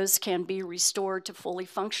many of those can be restored to fully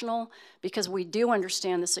functional, because we do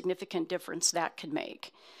understand the significant difference that could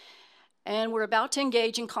make. And we're about to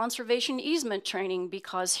engage in conservation easement training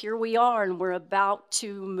because here we are and we're about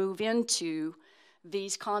to move into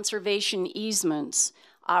these conservation easements.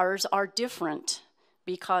 Ours are different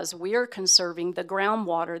because we're conserving the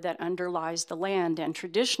groundwater that underlies the land, and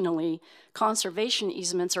traditionally conservation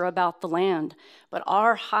easements are about the land. But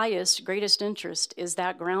our highest, greatest interest is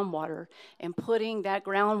that groundwater and putting that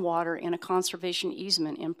groundwater in a conservation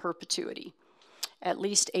easement in perpetuity. At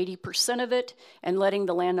least 80% of it, and letting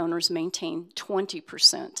the landowners maintain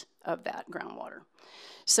 20% of that groundwater.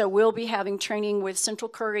 So we'll be having training with Central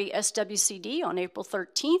Curry SWCD on April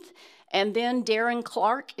 13th, and then Darren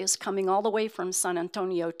Clark is coming all the way from San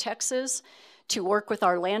Antonio, Texas, to work with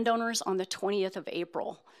our landowners on the 20th of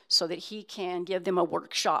April so that he can give them a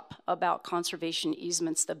workshop about conservation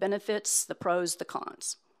easements, the benefits, the pros, the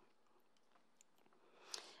cons.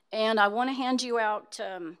 And I want to hand you out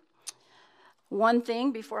one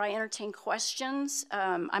thing before I entertain questions.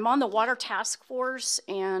 I'm on the Water Task Force,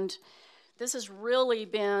 and this has really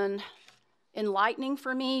been enlightening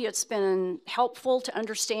for me. It's been helpful to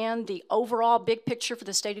understand the overall big picture for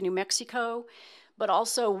the state of New Mexico, but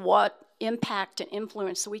also what impact and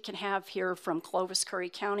influence we can have here from Clovis, Curry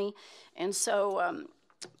County. And so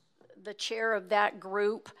the chair of that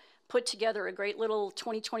group put together a great little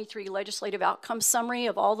 2023 legislative outcome summary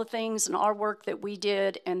of all the things and our work that we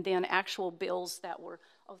did, and then actual bills that were,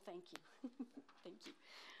 oh, thank you. Thank you.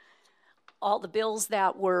 All the bills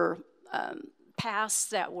that were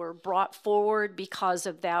passed, that were brought forward because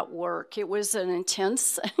of that work. It was an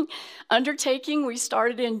intense undertaking. We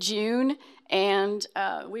started in June, and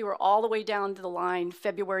we were all the way down to the line,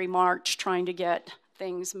 February, March, trying to get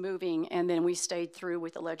things moving, and then we stayed through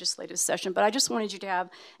with the legislative session. But I just wanted you to have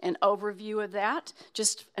an overview of that,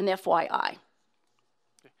 just an FYI.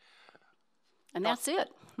 And that's it.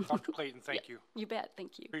 Dr. Clayton, thank you. You bet,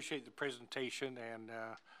 thank you. Appreciate the presentation and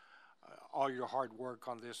all your hard work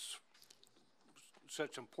on this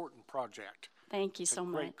such important project. Thank you so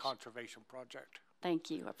much. Great conservation project. Thank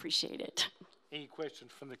you, I appreciate it. Any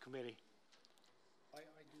questions from the committee? I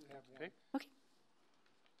do have one. Okay.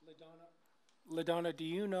 LaDonna, do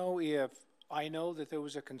you know if, I know that there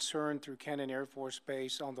was a concern through Cannon Air Force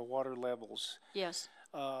Base on the water levels. Yes.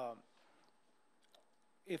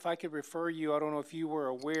 If I could refer you, I don't know if you were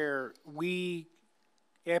aware,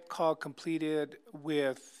 EPCOG completed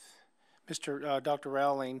with Dr.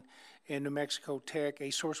 Rowling in New Mexico Tech a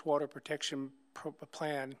source water protection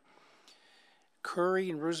plan Curry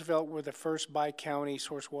and Roosevelt were the first bi-county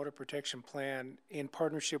source water protection plan in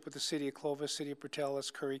partnership with the city of Clovis, city of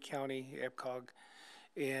Portales, Curry County, EPCOG,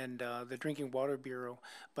 and the Drinking Water Bureau.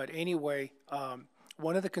 But anyway,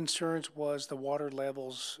 one of the concerns was the water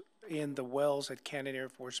levels in the wells at Cannon Air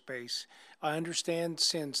Force Base. I understand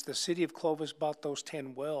since the city of Clovis bought those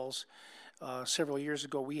 10 wells several years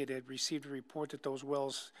ago, we had received a report that those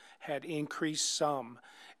wells had increased some.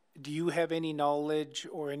 Do you have any knowledge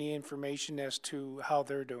or any information as to how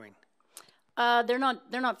they're doing? They're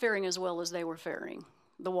not faring as well as they were faring,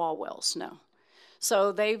 the wall wells, no.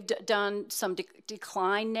 So they've done some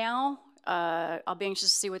decline now. I'll be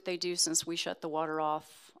anxious to see what they do since we shut the water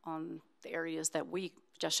off on the areas that we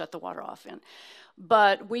just shut the water off in.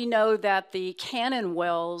 But we know that the Cannon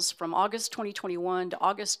wells from August 2021 to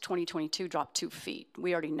August 2022 dropped 2 feet.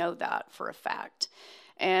 We already know that for a fact.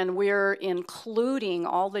 And we're including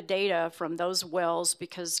all the data from those wells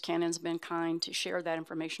because Cannon's been kind to share that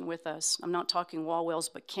information with us. I'm not talking wall wells,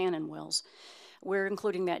 but Cannon wells. We're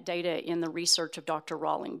including that data in the research of Dr.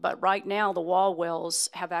 Rawling. But right now, the wall wells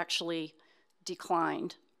have actually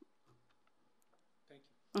declined. Thank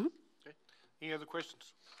you. Okay. Any other questions?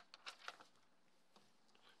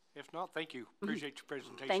 If not, thank you. Appreciate your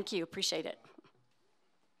presentation. Thank you. Appreciate it.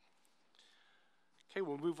 Okay,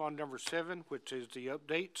 we'll move on to number 7, which is the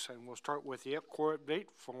updates, and we'll start with the EPCOR update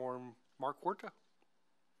from Mark Huerta.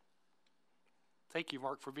 Thank you,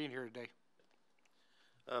 Mark, for being here today.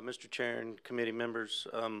 Mr. Chair and committee members,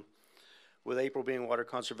 with April being Water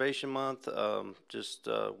Conservation Month, just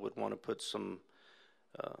would want to put some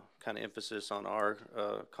kind of emphasis on our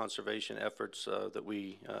conservation efforts that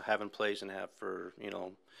we have in place and have for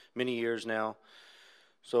many years now.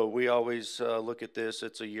 So we always look at this.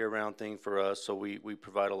 It's a year-round thing for us. So we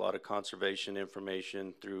provide a lot of conservation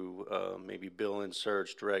information through maybe bill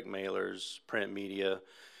inserts, direct mailers, print media.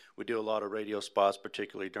 We do a lot of radio spots,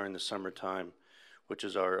 particularly during the summertime, which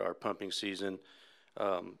is our pumping season.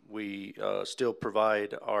 We still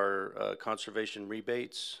provide our conservation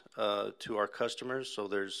rebates to our customers. So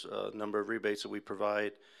there's a number of rebates that we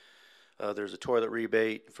provide. There's a toilet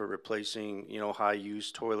rebate for replacing,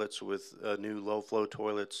 high-use toilets with new low-flow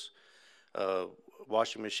toilets.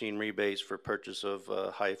 Washing machine rebates for purchase of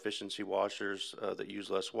high-efficiency washers that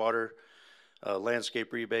use less water.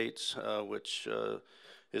 Landscape rebates, which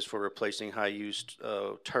is for replacing high-use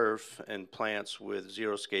turf and plants with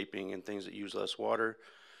xeriscaping and things that use less water.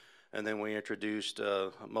 And then we introduced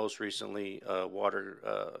most recently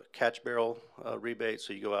water catch barrel rebate.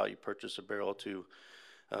 So you go out, you purchase a barrel to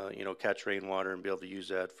catch rainwater and be able to use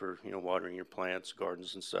that for, watering your plants,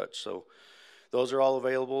 gardens, and such. So those are all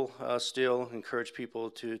available still. Encourage people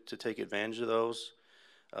to take advantage of those.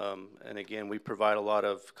 And again, we provide a lot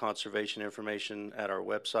of conservation information at our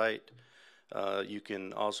website. You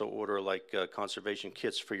can also order conservation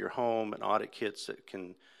kits for your home and audit kits that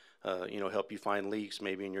can, help you find leaks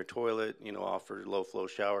maybe in your toilet, offer low-flow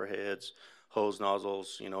shower heads, hose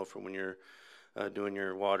nozzles, for when you're doing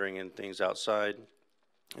your watering and things outside.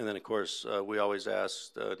 And then, of course, we always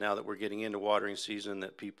ask, now that we're getting into watering season,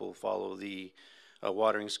 that people follow the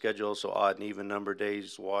watering schedule, so odd and even number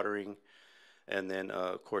days watering, and then,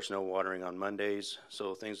 of course, no watering on Mondays,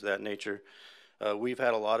 so things of that nature. We've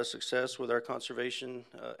had a lot of success with our conservation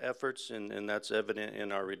efforts, and that's evident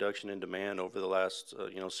in our reduction in demand over the last,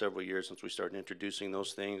 several years since we started introducing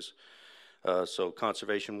those things. So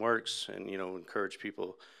conservation works, and, encourage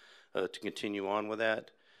people to continue on with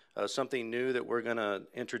that. Something new that we're going to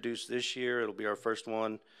introduce this year, it'll be our first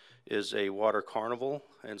one, is a water carnival.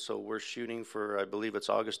 And so we're shooting for, I believe it's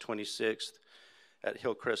August 26th at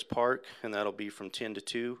Hillcrest Park, and that'll be from 10 to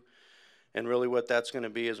 2. And really what that's going to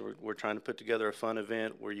be is we're trying to put together a fun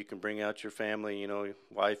event where you can bring out your family,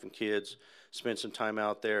 wife and kids, spend some time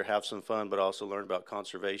out there, have some fun, but also learn about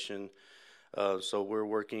conservation. So we're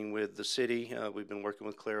working with the city. We've been working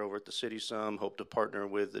with Claire over at the city some, hope to partner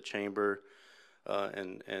with the chamber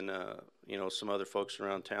and some other folks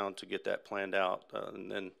around town to get that planned out. And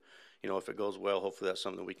then, if it goes well, hopefully that's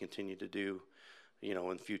something that we continue to do,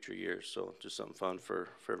 in future years. So just something fun for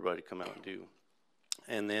everybody to come out and do.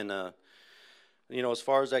 And then, as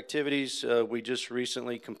far as activities, we just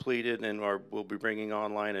recently completed and we'll be bringing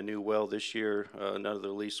online a new well this year, another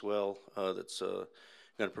lease well that's going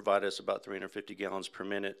to provide us about 350 gallons per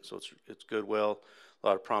minute. So it's good well, a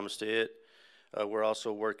lot of promise to it. We're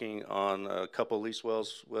also working on a couple of lease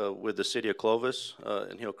wells with the city of Clovis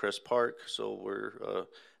in Hillcrest Park. So we're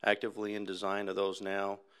actively in design of those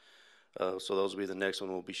now. So those will be the next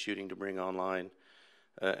one we'll be shooting to bring online.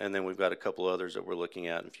 And then we've got a couple others that we're looking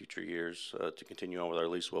at in future years to continue on with our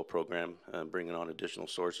lease well program, bringing on additional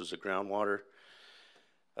sources of groundwater.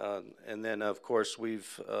 And then, of course,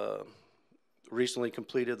 we've recently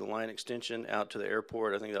completed the line extension out to the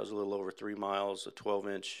airport. I think that was a little over 3 miles, a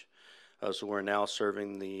 12-inch. So we're now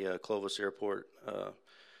serving the Clovis Airport.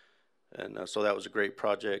 So that was a great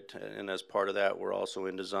project. And as part of that, we're also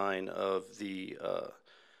in design of the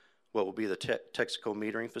what will be the Texaco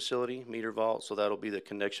metering facility, meter vault. So that'll be the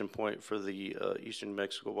connection point for the Eastern New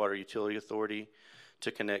Mexico Water Utility Authority to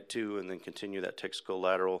connect to, and then continue that Texaco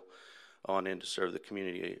lateral on in to serve the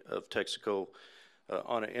community of Texaco.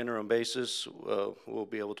 On an interim basis, we'll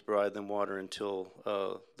be able to provide them water until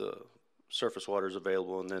the surface water is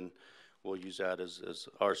available, and then we'll use that as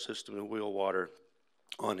our system to wheel water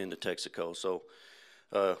on into Texaco. So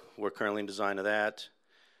we're currently in design of that.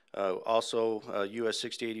 Also, US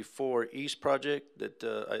 6084 East project that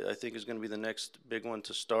I think is going to be the next big one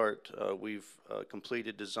to start. We've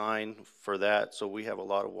completed design for that, so we have a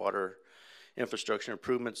lot of water infrastructure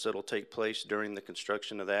improvements that will take place during the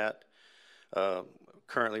construction of that.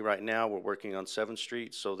 Currently, right now, we're working on 7th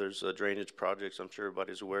Street, so there's drainage projects I'm sure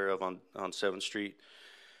everybody's aware of on 7th Street.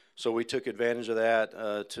 So we took advantage of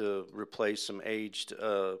that to replace some aged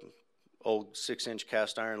old 6-inch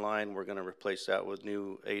cast iron line. We're going to replace that with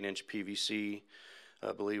new 8-inch PVC.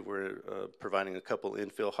 I believe we're providing a couple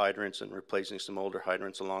infill hydrants and replacing some older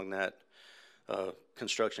hydrants along that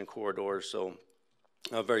construction corridor. So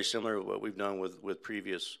very similar to what we've done with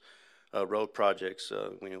previous road projects.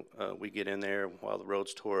 We get in there while the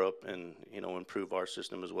road's tore up and improve our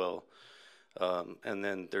system as well. And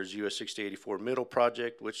then there's US 6084 Middle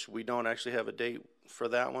project, which we don't actually have a date for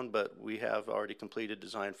that one, but we have already completed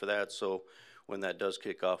design for that. So when that does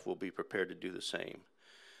kick off, we'll be prepared to do the same.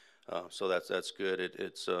 So that's good.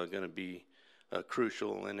 It's going to be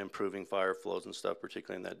crucial in improving fire flows and stuff,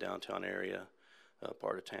 particularly in that downtown area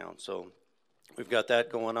part of town. So we've got that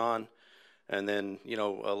going on. And then, a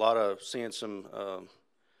lot of seeing some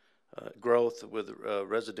growth with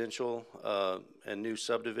residential and new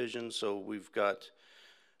subdivisions. So we've got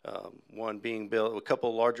one being built, a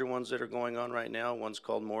couple larger ones that are going on right now. One's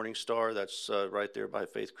called Morning Star. That's right there by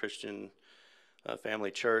Faith Christian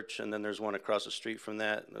Family Church. And then there's one across the street from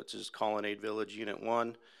that, which is Colonnade Village Unit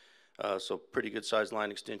 1. So pretty good sized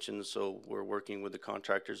line extensions. So we're working with the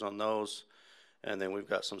contractors on those. And then we've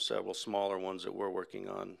got several smaller ones that we're working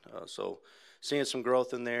on. So seeing some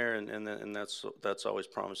growth in there, and that's always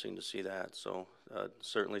promising to see that. So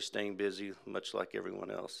certainly staying busy, much like everyone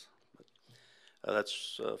else. But,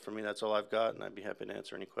 that's for me. That's all I've got, and I'd be happy to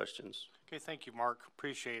answer any questions. Okay, thank you, Mark.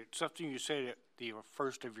 Appreciate it. Something you said at the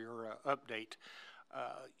first of your update.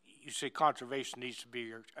 You say conservation needs to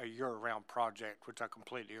be a year-round project, which I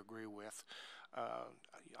completely agree with.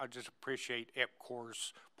 I just appreciate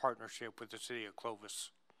EPCOR's partnership with the city of Clovis.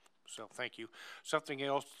 So thank you. Something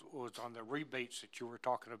else was on the rebates that you were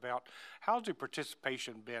talking about. How's the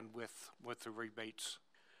participation been with the rebates?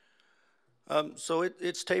 So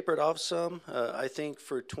it's tapered off some. I think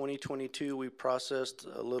for 2022, we processed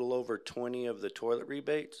a little over 20 of the toilet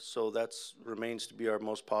rebates. So that remains to be our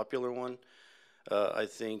most popular one. I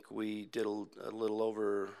think we did a little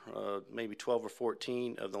over maybe 12 or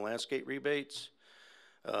 14 of the landscape rebates.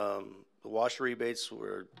 The washer rebates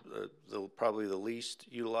were probably the least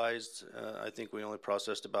utilized. I think we only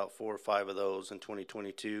processed about 4 or 5 of those in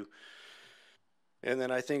 2022. And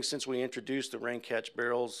then I think since we introduced the rain catch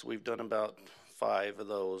barrels, we've done about 5 of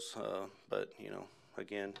those. But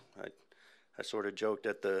again, I sort of joked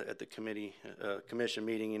at the commission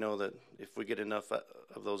meeting, that if we get enough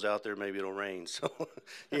of those out there, maybe it'll rain. So,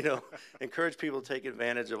 encourage people to take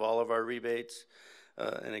advantage of all of our rebates.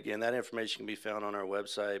 And again, that information can be found on our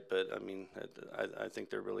website. But I mean, I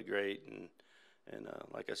think they're really great. And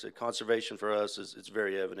like I said, conservation for us it's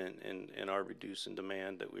very evident in our reducing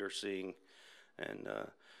demand that we are seeing, and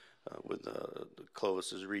with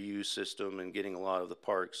Clovis's reuse system and getting a lot of the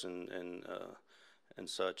parks and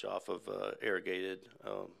such off of irrigated,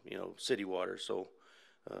 city water. So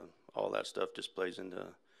all that stuff just plays into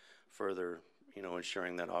further,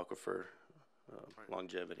 ensuring that aquifer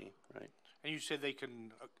longevity, right? And you said they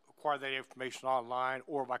can acquire that information online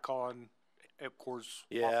or by calling EPCOR's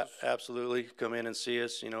Yeah, office? absolutely. Come in and see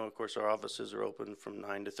us. Of course, our offices are open from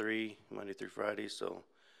 9 to 3, Monday through Friday. So,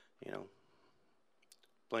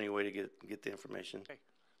 plenty of way to get the information. Okay.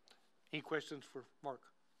 Any questions for Mark?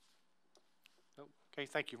 Nope. Okay,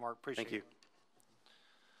 thank you, Mark. Appreciate it. Thank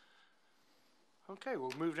you. Okay,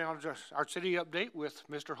 we'll move down to our city update with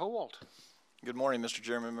Mr. Howald. Good morning, Mr.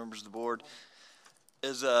 Chairman, members of the board.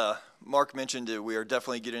 As Mark mentioned, we are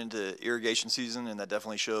definitely getting into irrigation season, and that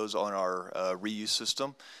definitely shows on our reuse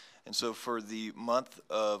system. And so for the month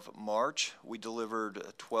of March, we delivered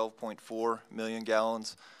 12.4 million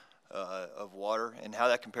gallons of water. And how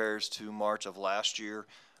that compares to March of last year,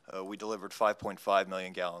 we delivered 5.5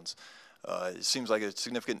 million gallons. It seems like a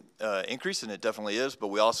significant increase, and it definitely is, but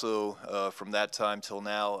we also, from that time till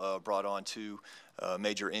now, brought on two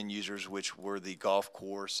major end users, which were the golf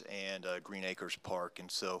course and Green Acres Park.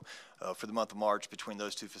 And so for the month of March, between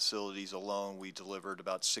those two facilities alone, we delivered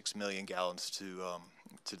about 6 million gallons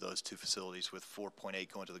to those two facilities, with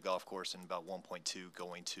 4.8 going to the golf course and about 1.2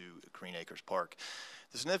 going to Green Acres Park.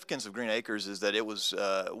 The significance of Green Acres is that it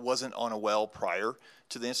wasn't on a well prior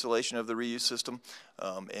to the installation of the reuse system,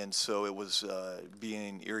 and so it was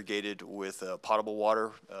being irrigated with potable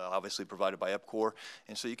water, obviously provided by EPCOR.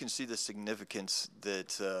 And so you can see the significance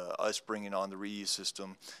that us bringing on the reuse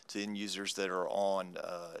system to end users that are on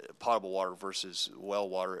potable water versus well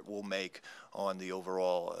water, it will make on the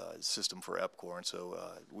overall system for EPCOR. And so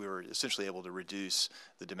we were essentially able to reduce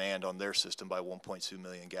the demand on their system by 1.2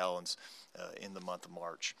 million gallons in the month of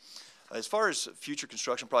March. As far as future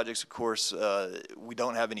construction projects, of course, we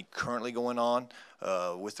don't have any currently going on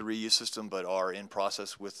with the reuse system, but are in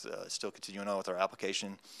process with still continuing on with our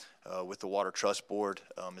application with the Water Trust Board.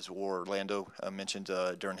 As Orlando mentioned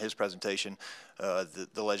during his presentation,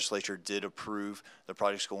 the legislature did approve the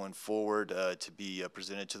projects going forward to be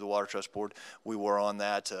presented to the Water Trust Board. We were on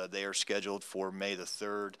that. They are scheduled for May the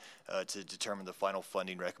 3rd to determine the final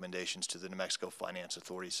funding recommendations to the New Mexico Finance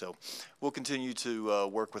Authority. So we'll continue to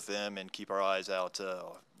work with them and keep our eyes out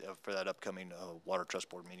for that upcoming Water Trust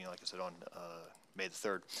Board meeting, like I said, on May the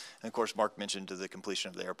 3rd. And of course, Mark mentioned the completion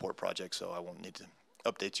of the airport project, so I won't need to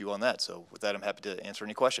update you on that. So with that, I'm happy to answer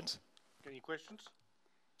any questions. Any questions?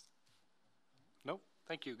 No?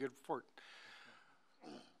 Thank you. Good report.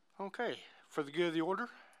 Okay. For the good of the order,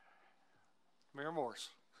 Mayor Morris.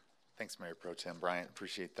 Thanks, Mayor Pro Tem Bryant.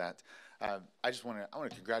 Appreciate that. I want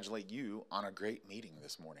to congratulate you on a great meeting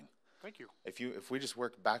this morning. Thank you. If we just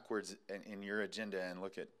work backwards in your agenda and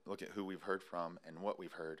look at who we've heard from and what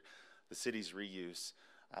we've heard, the city's reuse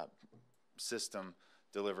system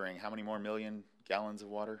delivering how many more million gallons of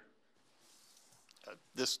water?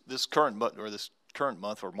 This current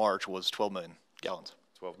month or March was 12 million gallons.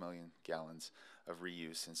 12 million gallons of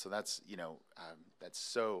reuse, and so that's that's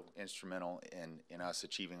so instrumental in us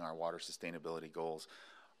achieving our water sustainability goals.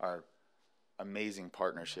 Our amazing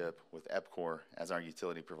partnership with EPCOR as our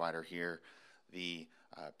utility provider here, the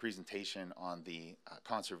presentation on the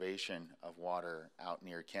conservation of water out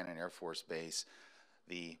near Cannon Air Force Base,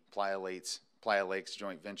 the Playa Lakes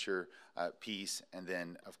joint venture piece, and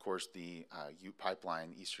then of course the Ute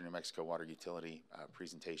Pipeline Eastern New Mexico Water Utility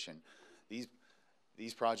presentation.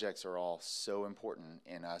 These projects are all so important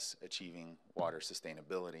in us achieving water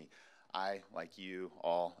sustainability. I, like you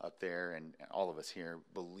all up there and all of us here,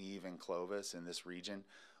 believe in Clovis, in this region.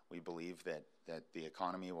 We believe that the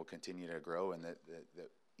economy will continue to grow, and that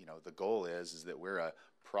the goal is that we're a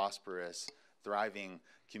prosperous, thriving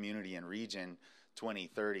community and region 20,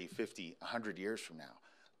 30, 50, 100 years from now.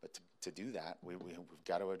 But to do that, we've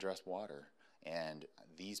got to address water. And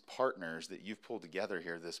these partners that you've pulled together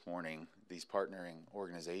here this morning, these partnering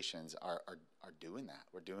organizations are doing that.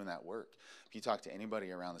 We're doing that work. If you talk to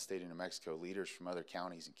anybody around the state of New Mexico, leaders from other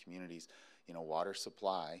counties and communities, water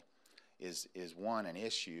supply is one, an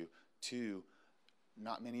issue. Two,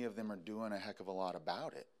 not many of them are doing a heck of a lot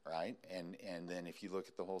about it, right? And then if you look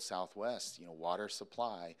at the whole Southwest, water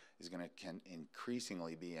supply is going to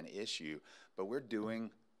increasingly be an issue, but we're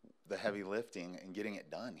doing the heavy lifting and getting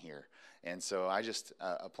it done here. And so I just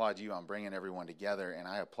applaud you on bringing everyone together, and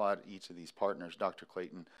I applaud each of these partners, Dr.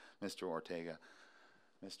 Clayton, Mr. Ortega,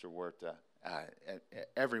 Mr. Huerta,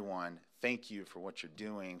 everyone. Thank you for what you're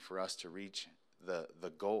doing for us to reach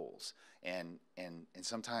the goals. And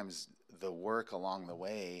sometimes the work along the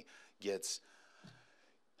way gets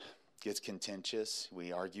contentious.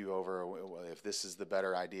 We argue over if this is the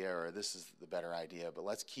better idea or this is the better idea, but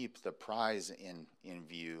let's keep the prize in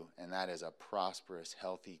view, and that is a prosperous,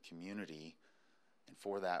 healthy community. And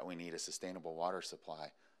for that, we need a sustainable water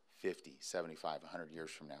supply 50, 75, 100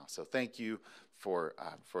 years from now. So thank you for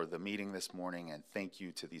the meeting this morning, and thank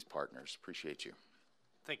you to these partners. Appreciate you.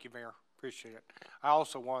 Thank you, Mayor. Appreciate it. I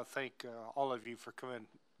also want to thank all of you for coming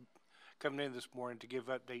in this morning to give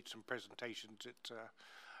updates and presentations. It's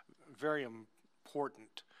very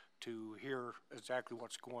important to hear exactly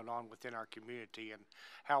what's going on within our community and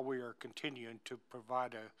how we are continuing to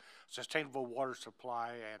provide a sustainable water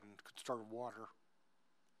supply and conserve water.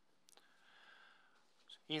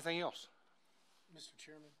 Anything else? Mr.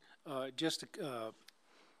 Chairman, just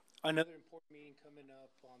another important meeting coming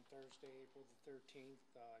up on Thursday, April the 13th,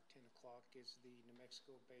 10 o'clock is the New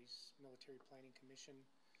Mexico Base Military Planning Commission.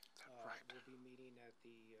 Right. We'll be meeting at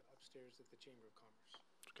the upstairs at the Chamber of Commerce.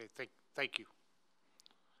 Okay, thank you.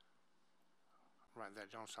 Write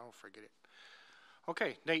that down so I don't forget it.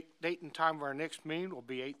 Okay, date and time of our next meeting will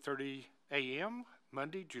be 8:30 a.m.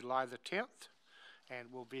 Monday, July the 10th,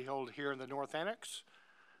 and will be held here in the North Annex,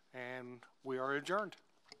 and we are adjourned.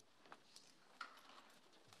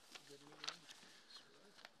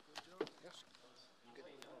 Yes.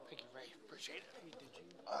 Thank you, Ray. Appreciate it.